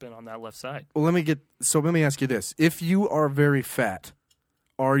it's just been on that left side. Well, let me ask you this: if you are very fat,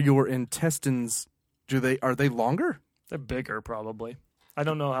 are your intestines are they longer? They're bigger, probably. I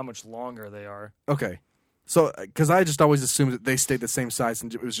don't know how much longer they are. Okay, so because I just always assumed that they stayed the same size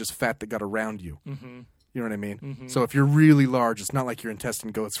and it was just fat that got around you. Mm-hmm. You know what I mean? Mm-hmm. So if you're really large, it's not like your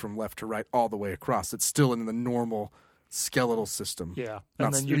intestine goes from left to right all the way across. It's still in the normal skeletal system. Yeah, Not,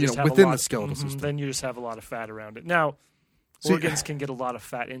 and then you you just know, have within a lot, the skeletal system. Then you just have a lot of fat around it. Now, See, organs can get a lot of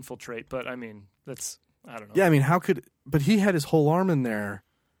fat infiltrate, but I mean, that's I don't know. Yeah, I mean, but he had his whole arm in there.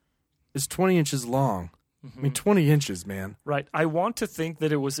 It's 20 inches long. I mean, 20 inches, man. Right. I want to think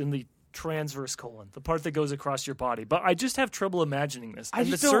that it was in the transverse colon, the part that goes across your body, but I just have trouble imagining this.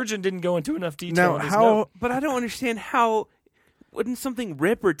 And the surgeon didn't go into enough detail. Now, But I don't understand how. Wouldn't something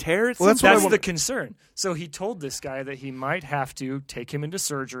rip or tear? Well, that's the concern. So he told this guy that he might have to take him into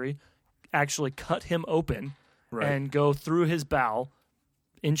surgery, actually cut him open, and go through his bowel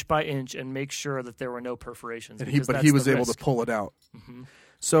inch by inch and make sure that there were no perforations. But he was able to pull it out. Mm-hmm.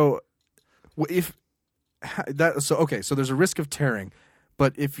 So so there's a risk of tearing,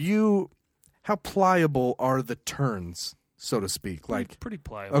 but how pliable are the turns, so to speak? Like pretty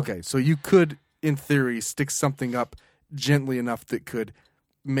pliable. Okay, so you could, in theory, stick something up gently enough that could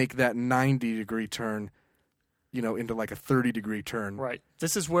make that 90-degree turn, into like a 30-degree turn. Right.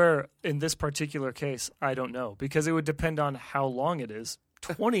 This is where, in this particular case, I don't know, because it would depend on how long it is.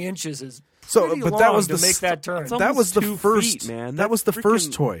 20 inches is pretty long that was to make that turn. That was the 2 first, feet, man. That was the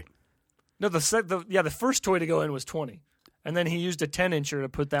first toy. No, the first toy to go in was 20, and then he used a 10-incher to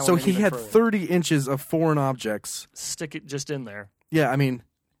put that So one in. he even had further. 30 inches of foreign objects. Stick it just in there. Yeah, I mean,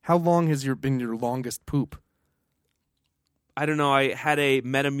 how long has been your longest poop? I don't know. I had a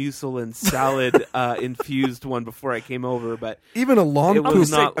Metamucil and salad infused one before I came over, but even a long it poop, was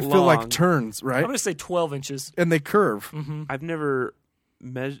not I feel long. like turns, right? I'm going to say 12 inches. And they curve. Mm-hmm. I've never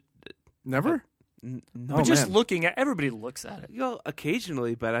measured. Never? No, but just looking at everybody looks at it.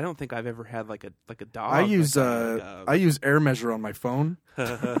 Occasionally, but I don't think I've ever had like a dog. I use air measure on my phone.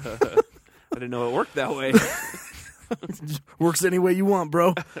 I didn't know it worked that way. Works any way you want,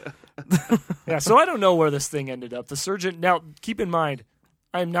 bro. Yeah, so I don't know where this thing ended up. The surgeon. Now, keep in mind,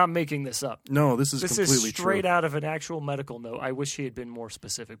 I'm not making this up. No, this is completely is straight true. out of an actual medical note. I wish he had been more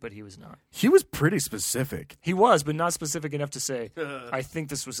specific, but he was not. He was pretty specific. He was, but not specific enough to say, I think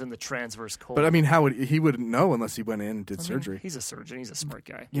this was in the transverse colon. But I mean, he wouldn't know unless he went in and did surgery. He's a surgeon. He's a smart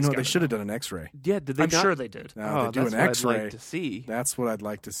guy. They should have done an X-ray. Yeah, did they? I'm sure they did. No, they do that's an what X-ray. I'd like to see. That's what I'd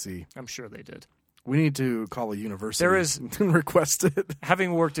like to see. I'm sure they did. We need to call a university There is and request it.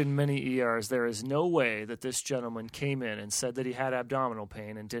 Having worked in many ERs, there is no way that this gentleman came in and said that he had abdominal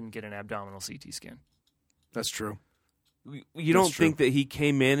pain and didn't get an abdominal CT scan. That's true. You don't think that he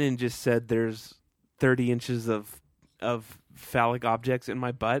came in and just said there's 30 inches of phallic objects in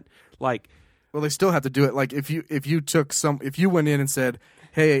my butt? Like, well, they still have to do it. Like if you went in and said,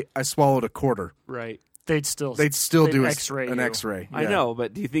 "Hey, I swallowed a quarter," right? They'd still do X-ray an you. X-ray. I Yeah. know,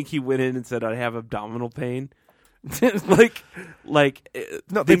 but do you think he went in and said I have abdominal pain? like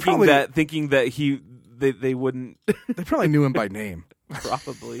No, they thinking that they wouldn't. They probably knew him by name.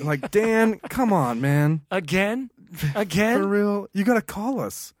 Probably. Like, Dan, come on, man. Again? For real? You got to call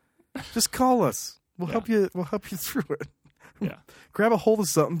us. Just call us. We'll help you through it. Yeah. Grab a hold of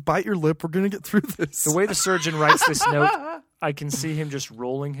something, bite your lip. We're going to get through this. The way the surgeon writes this note, I can see him just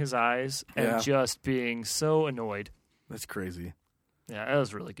rolling his eyes and just being so annoyed. That's crazy. Yeah, that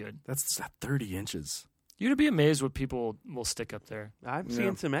was really good. That's 30 inches. You'd be amazed what people will stick up there. I'm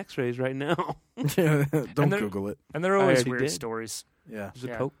seeing some X-rays right now. Don't Google it. And they're always already weird did. stories. Yeah. There's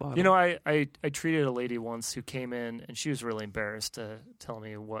a Coke bottle. You know, I treated a lady once who came in, and she was really embarrassed to tell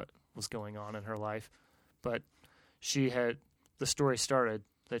me what was going on in her life. But the story started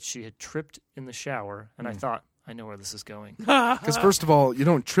that she had tripped in the shower, and I thought, I know where this is going. Because first of all, you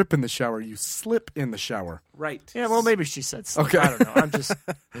don't trip in the shower, you slip in the shower. Right. Yeah, well, maybe she said slip. Okay. I don't know. I'm just...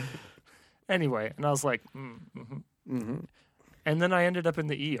 Anyway, and I was like, And then I ended up in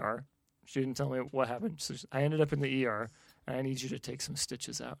the ER. She didn't tell me what happened. So I ended up in the ER, and I need you to take some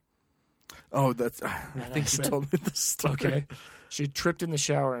stitches out. Oh, I think you told me this story. Okay. She tripped in the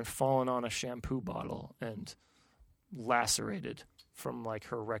shower and fallen on a shampoo bottle and lacerated from like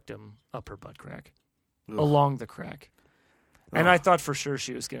her rectum up her butt crack, along the crack. And I thought for sure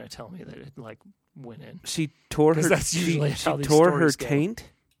she was going to tell me that it like went in. She tore her. That's usually she how these tore her stories go. taint.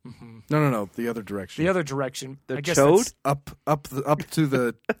 Mm-hmm. No. The other direction. The other direction. The I guess chode? Up to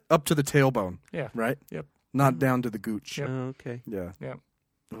the tailbone. Yeah. Right. Yep. Not down to the gooch. Yep. Oh, okay. Yeah. Yeah.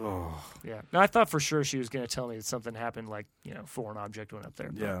 Oh. Yeah. Now I thought for sure she was going to tell me that something happened, like foreign object went up there.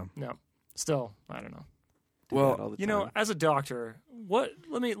 But Yeah. No. Still, I don't know. Well, as a doctor,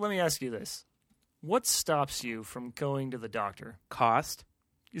 let me ask you this: what stops you from going to the doctor? Cost.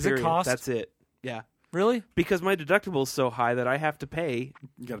 Is it cost? That's it. Yeah. Really? Because my deductible is so high that I have to pay.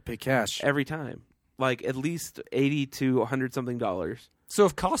 You got to pay cash every time, like at least $80 to $100 something. So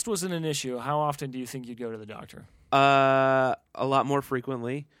if cost wasn't an issue, how often do you think you'd go to the doctor? A lot more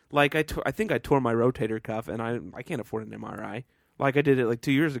frequently. Like I think I tore my rotator cuff, and I can't afford an MRI. Like I did it like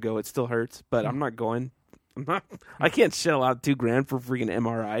 2 years ago. It still hurts, but I'm not going. I can't shell out $2,000 for freaking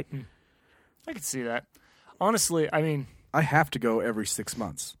MRI. I could see that. Honestly, I mean, I have to go every 6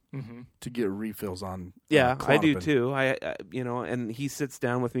 months to get refills on. Yeah, I do Klonopin. too. And he sits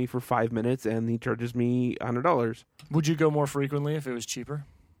down with me for 5 minutes, and he charges me $100. would you go more frequently if it was cheaper?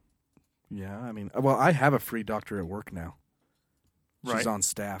 Yeah, I mean, well, I have a free doctor at work now. She's Right. on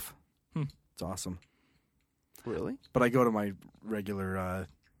staff. It's awesome. Really? But I go to my regular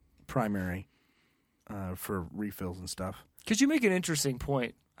primary for refills and stuff. Because you make an interesting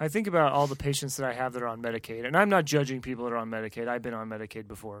point. I think about all the patients that I have that are on Medicaid, and I'm not judging people that are on Medicaid. I've been on Medicaid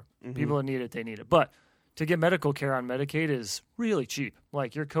before. People that need it, they need it. But to get medical care on Medicaid is really cheap.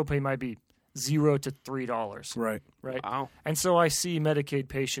 Like your copay might be $0 to $3. Right. Right. Wow. And so I see Medicaid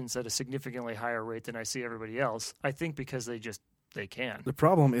patients at a significantly higher rate than I see everybody else. I think because they can. The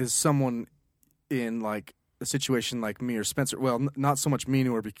problem is someone in like a situation like me or Spencer. Well, not so much me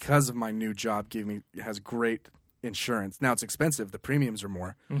anymore because of my new job. Has great insurance. Now it's expensive. The premiums are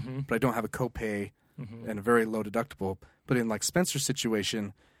more, but I don't have a copay and a very low deductible. But in like Spencer's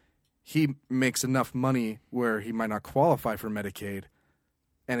situation, he makes enough money where he might not qualify for Medicaid,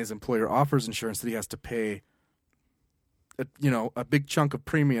 and his employer offers insurance that he has to pay. A big chunk of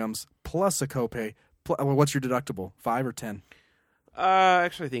premiums plus a copay. Well, what's your deductible? 5 or 10?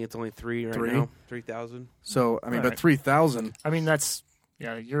 Actually, I think it's only 3 right 3? now. 3,000. So I mean, Right. but 3,000. I mean, that's,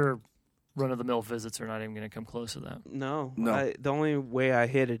 your run-of-the-mill visits are not even going to come close to that. No. No. The only way I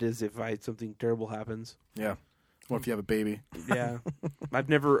hit it is if something terrible happens. Yeah. What if you have a baby? Yeah. I've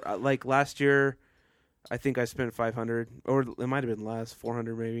never, like last year, I think I spent $500, or it might have been less,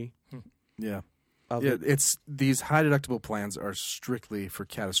 $400 maybe. Yeah. Of Yeah, it. it's these high deductible plans are strictly for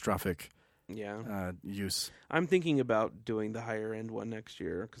catastrophic Yeah. use. I'm thinking about doing the higher end one next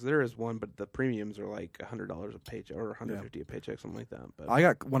year because there is one, but the premiums are like $100 a paycheck or $150 a paycheck, something like that.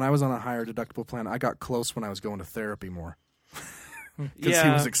 But When I was on a higher deductible plan, I got close when I was going to therapy more because he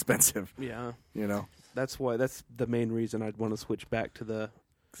Yeah. was expensive. yeah, Because that's the main reason I'd want to switch back to the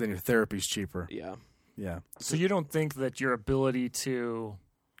then your therapy's cheaper. yeah. Yeah. So you don't think that your ability to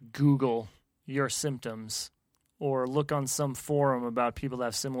Google your symptoms or look on some forum about people that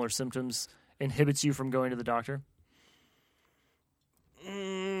have similar symptoms inhibits you from going to the doctor?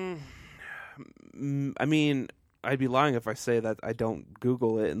 I mean, I'd be lying if I say that I don't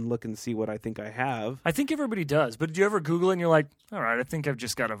Google it and look and see what I think I have. I think everybody does. But did you ever Google it and you're like, all right, I think I've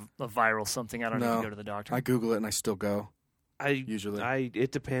just got a viral something. I don't need to go to the doctor. I Google it and I still go. Usually.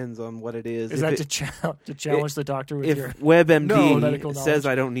 It depends on what it is. Is that to challenge the doctor with if your WebMD medical says knowledge?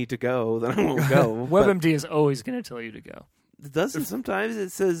 I don't need to go, then I won't go. WebMD is always going to tell you to go. It doesn't sometimes.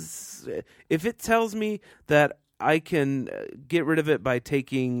 It says if it tells me that I can get rid of it by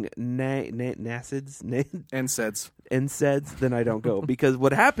taking NSAIDs, NSAIDs, then I don't go. Because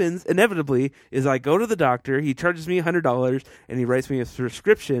what happens inevitably is I go to the doctor, he charges me $100, and he writes me a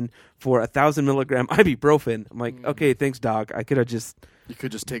prescription for 1,000 milligram ibuprofen. I'm like, okay, thanks, doc. I could have just... You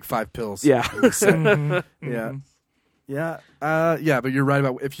could just take 5 pills. Yeah. Yeah. Yeah. But you're right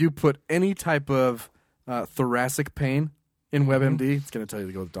about if you put any type of thoracic pain in WebMD, it's going to tell you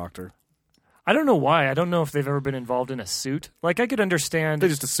to go to the doctor. I don't know why. I don't know if they've ever been involved in a suit. Like, I could understand... They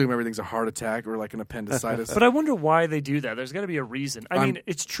just assume everything's a heart attack or like an appendicitis. But I wonder why they do that. There's got to be a reason. I mean,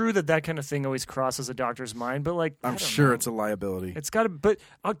 it's true that kind of thing always crosses a doctor's mind, but like... I'm sure it's a liability. It's got to... But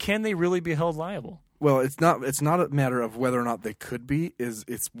can they really be held liable? Well, it's not a matter of whether or not they could be.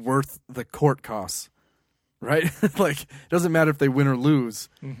 It's worth the court costs, right? Like, it doesn't matter if they win or lose.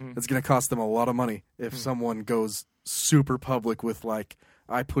 It's going to cost them a lot of money if someone goes super public with like...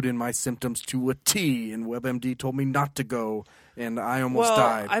 I put in my symptoms to a T, and WebMD told me not to go, and I almost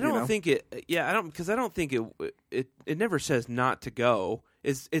died. I don't think it. Yeah, I don't because I don't think it never says not to go.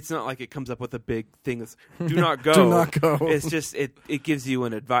 It's not like it comes up with a big thing that's do not go. Do not go. It's just it gives you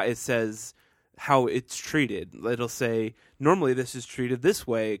an advice. It says how it's treated. It'll say normally this is treated this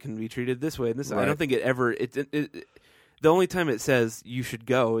way. It can be treated this way. And this I don't think it ever. The only time it says you should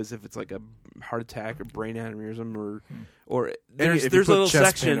go is if it's like a heart attack or brain aneurysm or there's a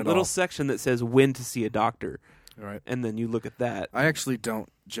little section that says when to see a doctor. Right. And then you look at that. I actually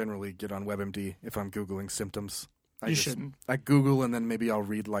don't generally get on WebMD if I'm Googling symptoms. You shouldn't. I Google and then maybe I'll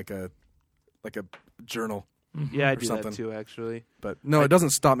read like a journal. Yeah, I do something. that too, actually. But no, it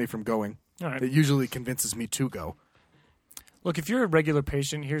doesn't stop me from going. All right. It usually convinces me to go. Look, if you're a regular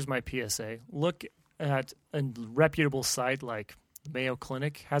patient, here's my PSA. Look at a reputable site like Mayo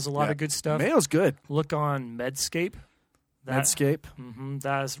Clinic has a lot of good stuff. Mayo's good. Look on Medscape. Medscape.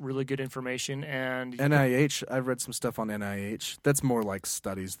 That is really good information. And NIH, I've read some stuff on NIH. That's more like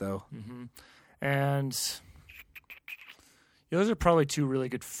studies, though. And those are probably two really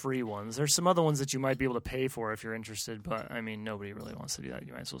good free ones. There's some other ones that you might be able to pay for if you're interested, but I mean, nobody really wants to do that.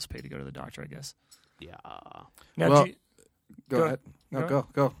 You might as well just pay to go to the doctor, I guess. Yeah. Now, Well, do you- Go ahead. No,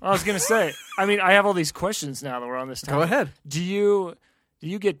 go. I was going to say, I mean, I have all these questions now that we're on this topic. Go ahead. Do you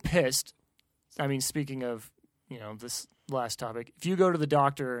get pissed? I mean, speaking of, this last topic, if you go to the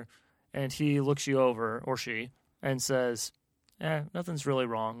doctor and he looks you over, or she, and says, nothing's really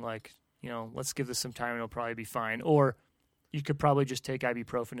wrong. Like, let's give this some time and it'll probably be fine. Or you could probably just take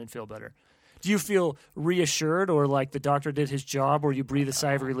ibuprofen and feel better. Do you feel reassured or like the doctor did his job, or you breathe a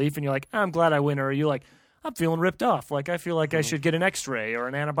sigh of relief and you're like, I'm glad I went? Or are you like, I'm feeling ripped off. Like, I feel like I should get an x-ray or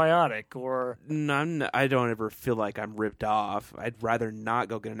an antibiotic or... No, I don't ever feel like I'm ripped off. I'd rather not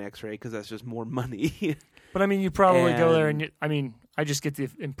go get an x-ray because that's just more money. But, I mean, you probably go there and... I just get the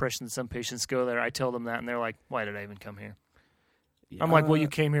impression that some patients go there. I tell them that, and they're like, why did I even come here? Yeah. I'm like, well, you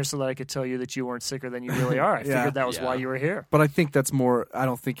came here so that I could tell you that you weren't sicker than you really are. I figured that was why you were here. But I think that's more... I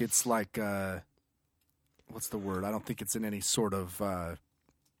don't think it's like... what's the word? I don't think it's in any sort of...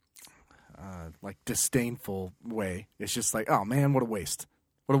 like disdainful way. It's just like, oh man, what a waste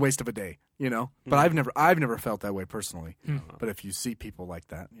of a day, But I've never felt that way personally. But if you see people like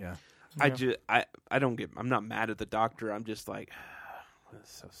that, I'm not mad at the doctor. I'm just like,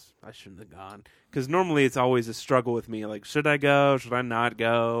 I shouldn't have gone, because normally it's always a struggle with me. Like, should I go? Should I not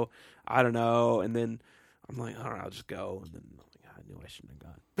go? I don't know. And then I'm like, all right, I'll just go. And then I'm like, I knew I shouldn't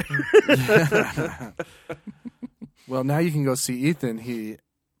have gone. Well, now you can go see Ethan.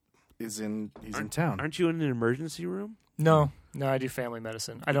 He's in town. Aren't you in an emergency room? No, I do family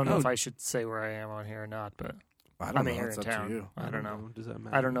medicine. I don't know if I should say where I am on here or not, but I'm here in town. I don't know. Does that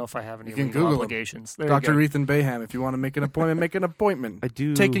matter? I don't know if I have any You can legal Google obligations. There Dr. you go. Ethan Baham. If you want to make an appointment, make an appointment. I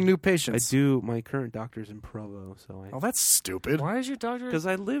do. Taking new patients. I do. My current doctor's in Provo, so Oh, that's stupid. Why is your doctor? Because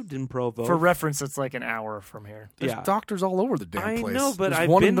I lived in Provo. For reference, it's like an hour from here. There's doctors all over the damn I place. know, but There's I've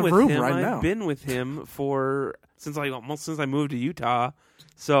one been in the with room him. right I've now. been with him since I moved to Utah.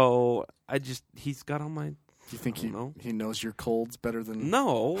 So he's got all my. Do you think he knows your colds better than?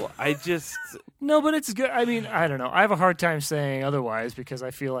 No, No, but it's good. I mean, I don't know. I have a hard time saying otherwise, because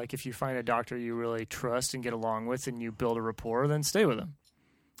I feel like if you find a doctor you really trust and get along with and you build a rapport, then stay with them.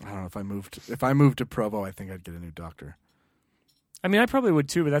 I don't know if I moved to Provo, I think I'd get a new doctor. I mean, I probably would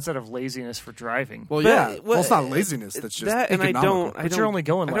too, but that's out of laziness for driving. Well, it's not laziness. That's just that, and you're only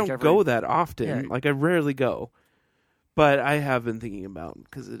going. I like don't every, go that often. Yeah. Like, I rarely go, but I have been thinking about,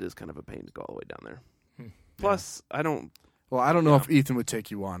 because it is kind of a pain to go all the way down there. Plus, I don't. Well, I don't know if Ethan would take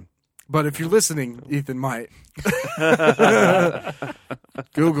you on, but if you're listening, Ethan might.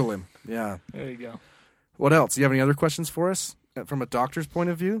 Google him. Yeah. There you go. What else? Do you have any other questions for us from a doctor's point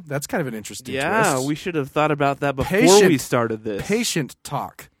of view? That's kind of an interesting twist. We should have thought about that before we started this. Patient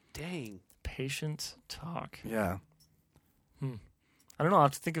talk. Dang. Patient talk. Yeah. I don't know. I'll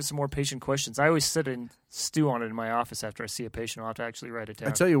have to think of some more patient questions. I always sit and stew on it in my office after I see a patient. I'll have to actually write it down.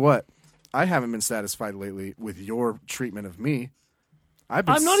 I tell you what, I haven't been satisfied lately with your treatment of me. I'm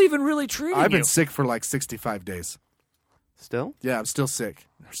not even really treating you. I've been sick for like 65 days. Still? Yeah, I'm still sick.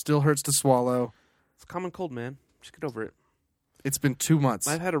 Still hurts to swallow. It's a common cold, man. Just get over it. It's been 2 months.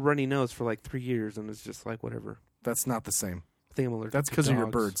 I've had a runny nose for like 3 years, and it's just like, whatever. That's not the same. I think I'm allergic That's to because of your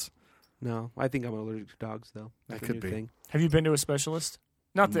dogs. birds. No, I think I'm allergic to dogs, though. That could be. Thing. Have you been to a specialist?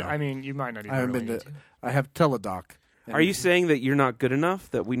 Not that, No. I mean, you might not even I haven't really been need to. to. I have Teledoc. Are you saying that you're not good enough,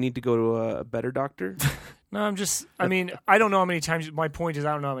 that we need to go to a better doctor? No, I'm just, I mean, I don't know how many times, my point is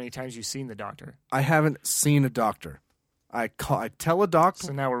I don't know how many times you've seen the doctor. I haven't seen a doctor. I Teledoc.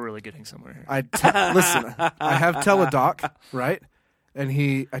 So now we're really getting somewhere here. Listen, I have Teledoc, right? And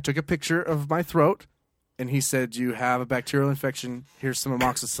I took a picture of my throat, and he said, you have a bacterial infection. Here's some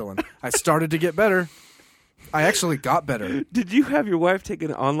amoxicillin. I started to get better. I actually got better. Did you have your wife take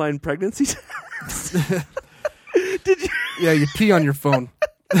an online pregnancy test? Did you? Yeah, you pee on your phone.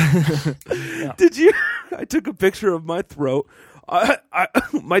 Did you? I took a picture of my throat.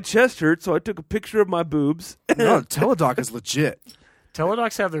 My chest hurt, so I took a picture of my boobs. No, Teledoc is legit.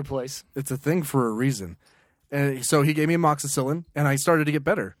 Teledocs have their place. It's a thing for a reason. And so he gave me amoxicillin, and I started to get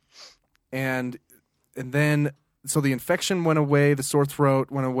better. And then, so the infection went away, the sore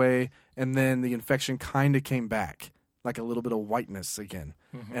throat went away, and then the infection kind of came back, like a little bit of whiteness again.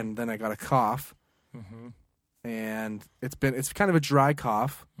 Mm-hmm. And then I got a cough. Mm-hmm. And it's kind of a dry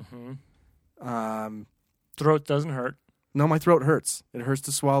cough. Mm-hmm. Throat doesn't hurt. No, my throat hurts. It hurts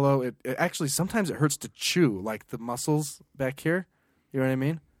to swallow. It actually, sometimes it hurts to chew, like the muscles back here. You know what I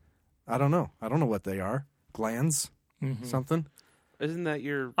mean? I don't know. I don't know what they are. Glands? something. Isn't that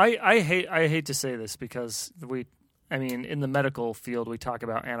your? I hate to say this because in the medical field we talk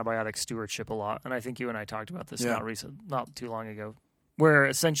about antibiotic stewardship a lot, and I think you and I talked about this not too long ago, where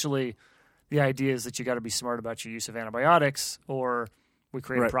essentially the idea is that you got to be smart about your use of antibiotics, or we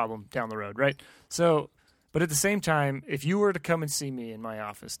create a problem down the road, right? So, but at the same time, if you were to come and see me in my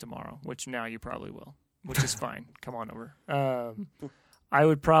office tomorrow, which now you probably will, which is fine, come on over. I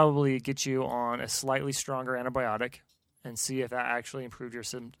would probably get you on a slightly stronger antibiotic and see if that actually improved your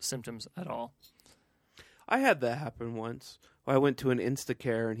symptoms at all. I had that happen once. I went to an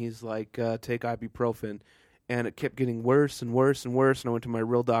Instacare, and he's like, take ibuprofen. And it kept getting worse and worse and worse. And I went to my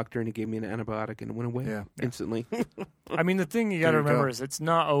real doctor, and he gave me an antibiotic, and it went away instantly. I mean, the thing you got to remember is it's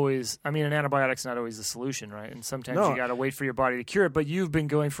not always – I mean, an antibiotic's not always the solution, right? And sometimes you got to wait for your body to cure it. But you've been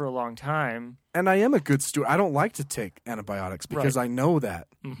going for a long time. And I am a good steward. I don't like to take antibiotics because I know that.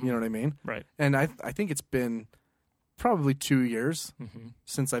 Mm-hmm. You know what I mean? Right. And I think it's been probably 2 years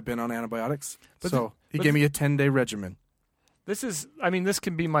since I've been on antibiotics. But he gave me a 10-day regimen. This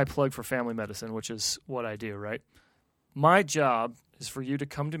can be my plug for family medicine, which is what I do, right? My job is for you to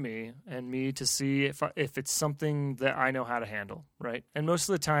come to me and me to see if it's something that I know how to handle, right? And most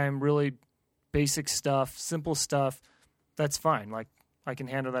of the time, really basic stuff, simple stuff, that's fine. Like, I can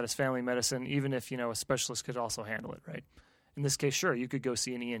handle that as family medicine, even if, a specialist could also handle it, right? In this case, sure, you could go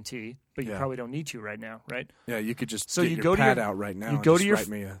see an ENT, but you probably don't need to right now, right? Yeah, you could just get your pad out right now and just write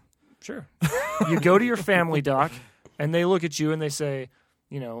me a... Sure. You go to your family doc, and they look at you and they say,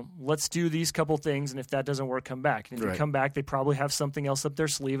 let's do these couple things, and if that doesn't work, come back. And if you come back, they probably have something else up their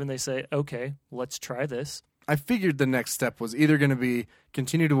sleeve, and they say, okay, let's try this. I figured the next step was either going to be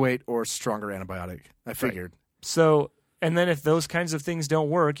continue to wait or stronger antibiotic. I figured. Right. So, and then if those kinds of things don't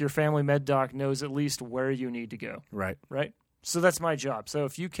work, your family med doc knows at least where you need to go. Right. Right? So that's my job. So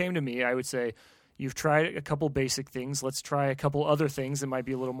if you came to me, I would say, you've tried a couple basic things. Let's try a couple other things that might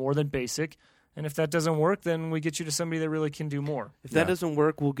be a little more than basic. And if that doesn't work, then we get you to somebody that really can do more. If that doesn't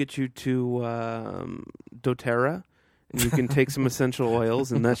work, we'll get you to doTERRA, and you can take some essential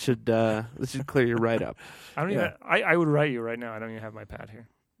oils, and that should clear you right up. I would write you right now. I don't even have my pad here.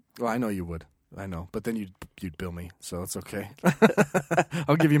 Well, I know you would. I know, but then you'd bill me, so it's okay.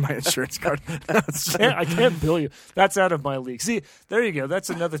 I'll give you my insurance card. I can't bill you. That's out of my league. See, there you go. That's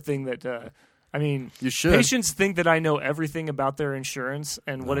another thing that. You should. Patients think that I know everything about their insurance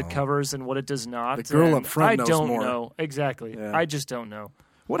and what it covers and what it does not. The girl up front knows more. I don't know. Exactly. Yeah. I just don't know.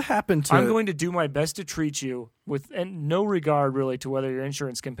 What happened to... I'm going to do my best to treat you with no regard really to whether your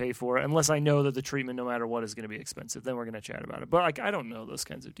insurance can pay for it, unless I know that the treatment, no matter what, is going to be expensive. Then we're going to chat about it. But I don't know those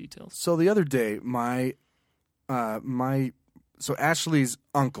kinds of details. So the other day, so Ashley's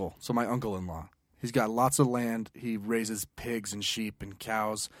uncle, so my uncle-in-law, he's got lots of land. He raises pigs and sheep and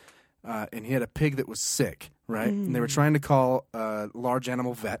cows. And he had a pig that was sick, right? And they were trying to call a large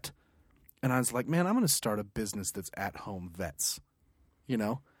animal vet. And I was like, man, I'm going to start a business that's at-home vets,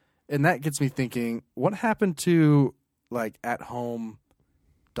 And that gets me thinking, what happened to, at-home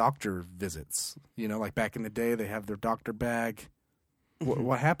doctor visits? Like back in the day, they have their doctor bag.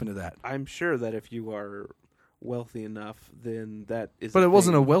 What happened to that? I'm sure that if you are wealthy enough, then that is... But it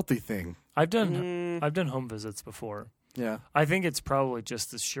wasn't a wealthy thing. I've done home visits before. Yeah. I think it's probably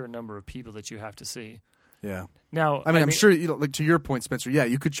just the sheer number of people that you have to see. Yeah. Now, I'm sure, to your point, Spencer,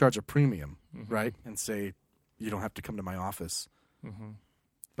 you could charge a premium, right? And say, you don't have to come to my office. Mm-hmm.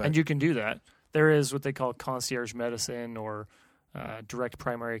 And you can do that. There is what they call concierge medicine, or direct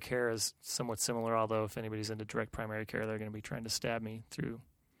primary care is somewhat similar, although if anybody's into direct primary care, they're going to be trying to stab me through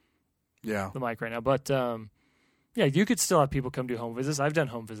the mic right now. But, you could still have people come do home visits. I've done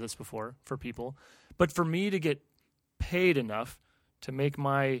home visits before for people. But for me to get paid enough to make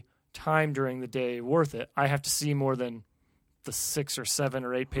my time during the day worth it, I have to see more than the 6 or 7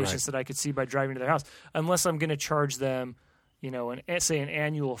 or 8 patients that I could see by driving to their house, unless I'm going to charge them, an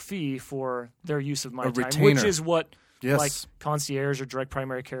annual fee for their use of my time, retainer. which is what like concierge or direct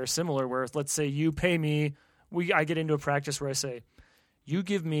primary care is similar, where let's say you pay me, I get into a practice where I say, you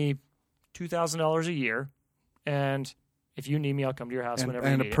give me $2,000 a year, and if you need me, I'll come to your house whenever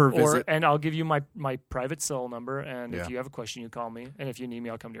you need visit. And I'll give you my private cell number, and if you have a question, you call me. And if you need me,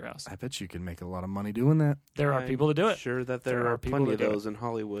 I'll come to your house. I bet you can make a lot of money doing that. There are people to do it. Sure that there are plenty of those in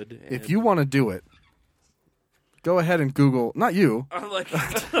Hollywood. If you want to do it, go ahead and Google, not you.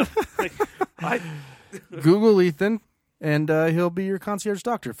 Google Ethan, and he'll be your concierge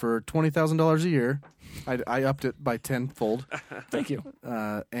doctor for $20,000 a year. I upped it by tenfold. Thank you.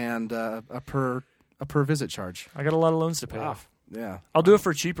 And a per visit charge. I got a lot of loans to pay off. Yeah. I'll do it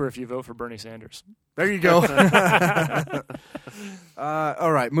for cheaper if you vote for Bernie Sanders. There you go.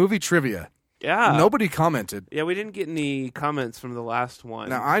 All right, movie trivia. Yeah. Nobody commented. Yeah, we didn't get any comments from the last one.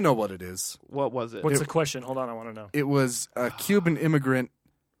 Now, I know what it is. What was it? What's the question? Hold on, I want to know. It was a Cuban immigrant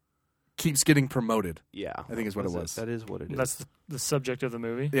keeps getting promoted. Yeah. I think is what it was. That is what it is. That's the subject of the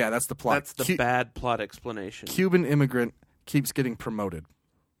movie? Yeah, that's the plot. That's the bad plot explanation. Cuban immigrant keeps getting promoted.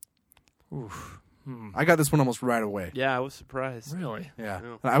 Oof. I got this one almost right away. Yeah, I was surprised. Really? Yeah.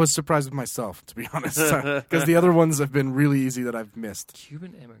 I was surprised with myself, to be honest, because the other ones have been really easy that I've missed.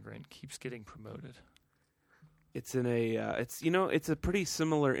 Cuban immigrant keeps getting promoted. It's in a it's a pretty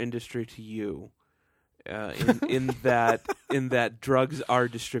similar industry to you. In that drugs are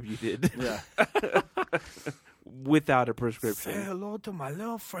distributed. Yeah. Without a prescription. Say hello to my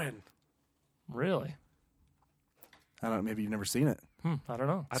little friend. Really? I don't know. Maybe you've never seen it. I don't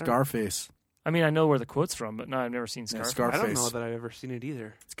know. Scarface. I mean, I know where the quote's from, but no, I've never seen Scarface. Scarface. I don't know that I've ever seen it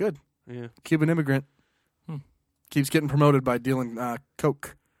either. It's good. Yeah. Cuban immigrant keeps getting promoted by dealing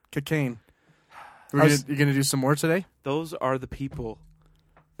cocaine. You're going to do some more today? Those are the people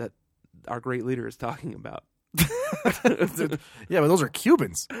that our great leader is talking about. Yeah, but those are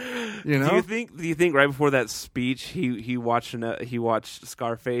Cubans. You know? Do you think right before that speech he watched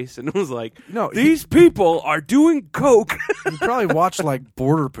Scarface and was like, No, these people are doing coke. You probably watched like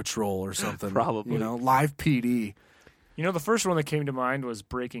Border Patrol or something. Probably. You know, Live PD. You know, the first one that came to mind was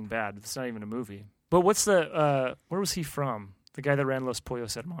Breaking Bad. It's not even a movie. But what's the where was he from? The guy that ran Los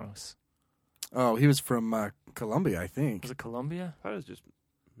Pollos Hermanos. Oh, he was from Colombia, I think. Was it Colombia? I thought it was just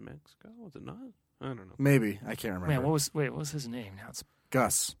Mexico. Was it not? I don't know. Maybe. I can't remember. Man, what was his name? Now it's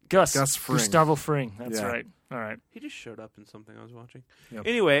Gus. Gus Fring. Gustavo Fring. That's Yeah. right. All right. He just showed up in something I was watching. Yep.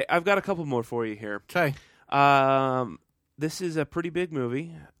 Anyway, I've got a couple more for you here. Okay. This is a pretty big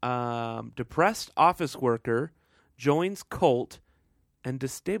movie. Depressed office worker joins cult and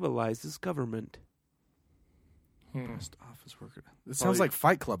destabilizes government. Best office worker. It sounds like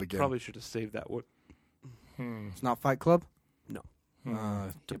Fight Club again. Probably should have saved that one. It's not Fight Club? No.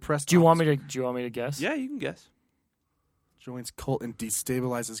 Depressed. Do you want office- me to guess? Yeah, you can guess. Joins cult and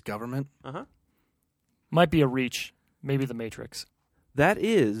destabilizes government? Uh-huh. Might be a reach. Maybe The Matrix. That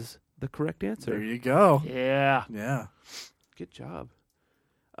is the correct answer. There you go. Yeah. Yeah. Good job.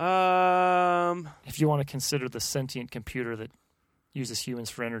 If you want to consider the sentient computer that uses humans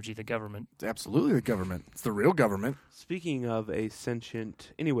for energy, the government. It's absolutely the government. It's the real government. Speaking of a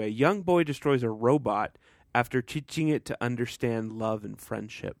sentient... Anyway, young boy destroys a robot after teaching it to understand love and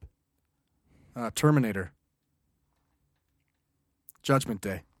friendship. Terminator. Judgment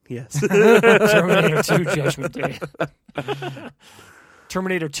Day. Yes. Terminator 2 Judgment Day.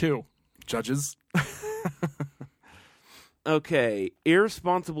 Terminator 2. Judges. Okay.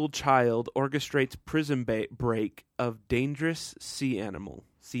 Irresponsible child orchestrates prison break of dangerous sea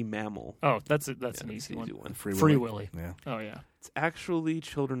mammal. Oh, that's an easy one. Free Willy. Yeah. Oh, yeah. It's actually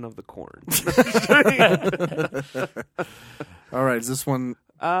Children of the Corn. All right. Is this one?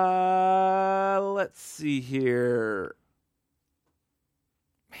 Let's see here.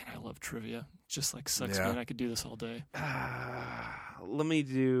 Man, I love trivia. Just like sucks, Yeah. man. I could do this all day. Let me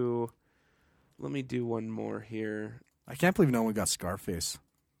do one more here. I can't believe no one got Scarface.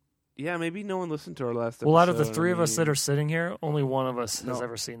 Yeah, maybe no one listened to our last episode. Well, out of the three of us that are sitting here, only one of us has No.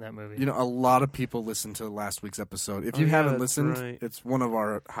 ever seen that movie. You know, a lot of people listened to last week's episode. If you yeah, haven't that's listened, right. it's one of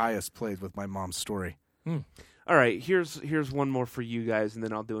our highest plays with my mom's story. All right, here's one more for you guys, and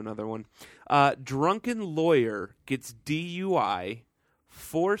then I'll do another one. Drunken lawyer gets DUI,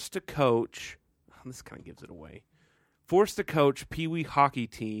 forced to coach. This kind of gives it away. Forced to coach Pee Wee hockey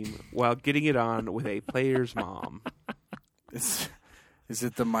team while getting it on with a player's mom. Is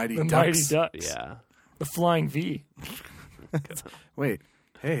it the Mighty the Ducks? Mighty Ducks. Yeah. The Flying V. Wait.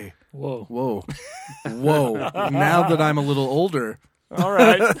 Hey. Whoa. Whoa. Whoa. Now that I'm a little older. All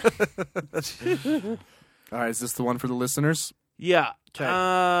right. All right, is this the one for the listeners? Yeah.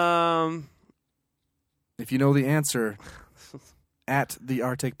 If you know the answer, at the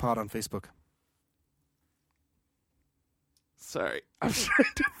Our Take Pod on Facebook. Sorry, I'm trying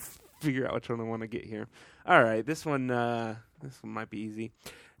to figure out which one I want to get here. All right, this one might be easy.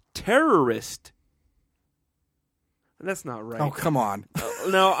 Terrorist. That's not right. Oh, come on.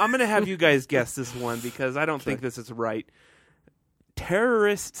 No, I'm going to have you guys guess this one because I don't think this is right.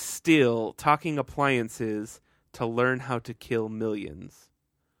 Terrorists steal talking appliances to learn how to kill millions.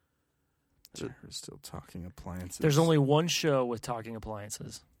 Terrorists still talking appliances. There's only one show with talking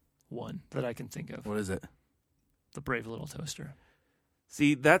appliances. One that I can think of. What is it? The Brave Little Toaster.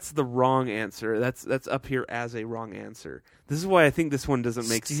 See, that's the wrong answer. That's up here as a wrong answer. This is why I think this one doesn't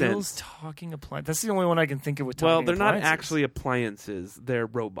make Steals sense. talking appliances. That's the only one I can think of with talking Well, they're appliances. not actually appliances. They're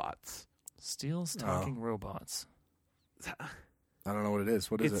robots. Steals talking robots. I don't know what it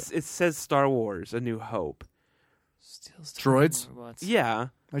is. What is it? It says Star Wars: A New Hope. Droids? Robots. Yeah.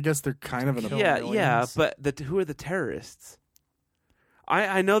 I guess they're kind of an Yeah, but who are the terrorists?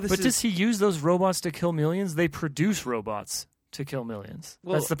 I know this But is... does he use those robots to kill millions? They produce robots to kill millions.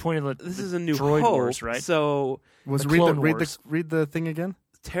 Well, that's the point of This the is a New Droid Hope, Wars, right? So... read the thing again?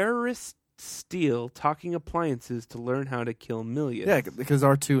 Terrorists steal talking appliances to learn how to kill millions. Yeah, because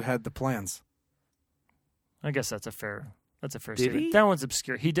R2 had the plans. I guess that's a fair Did statement. he? That one's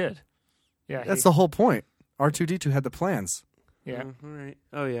obscure. He did. Yeah, That's the whole point. R2-D2 had the plans. Yeah. All right.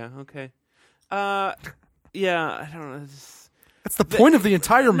 Oh, yeah. Okay. Yeah, I don't know. That's the point of the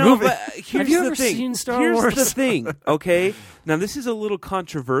entire No, movie. but here's Have you the ever thing. seen Star Here's Wars? the thing, okay? Now, this is a little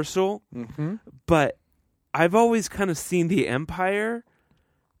controversial, but I've always kind of seen the Empire.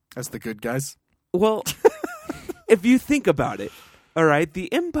 As the good guys. Well, if you think about it, all right,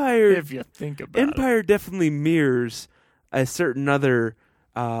 the Empire. If you think about Empire definitely mirrors a certain other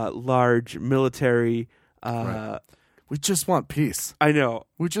large military. Right. We just want peace. I know.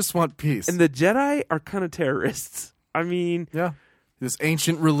 We just want peace. And the Jedi are kind of terrorists. I mean, yeah, this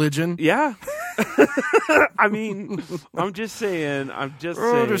ancient religion. Yeah. I mean, I'm just saying. Just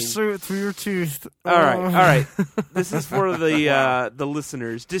say it through your teeth. All right. This is for the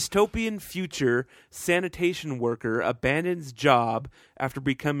listeners. Dystopian future sanitation worker abandons job after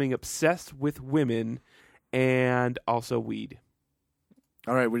becoming obsessed with women and also weed.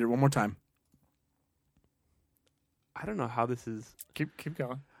 All right, one more time. I don't know how this is. Keep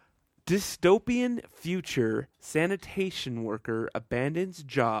going. Dystopian future sanitation worker abandons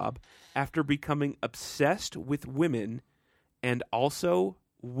job after becoming obsessed with women and also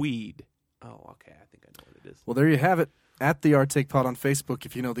weed. Oh, okay. I think I know what it is. Well, there you have it. At the Arctic Pod on Facebook,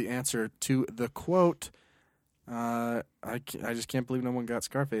 if you know the answer to the quote. I just can't believe no one got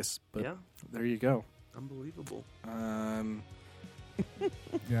Scarface. But yeah. There you go. Unbelievable.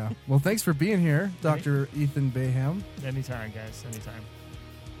 Yeah. Well, thanks for being here, Dr. Ethan Baham. Anytime, guys. Anytime.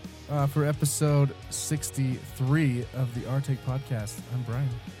 For episode 63 of the Arctic Podcast, I'm Brian.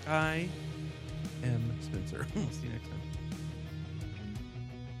 I am Spencer. We'll see you next time.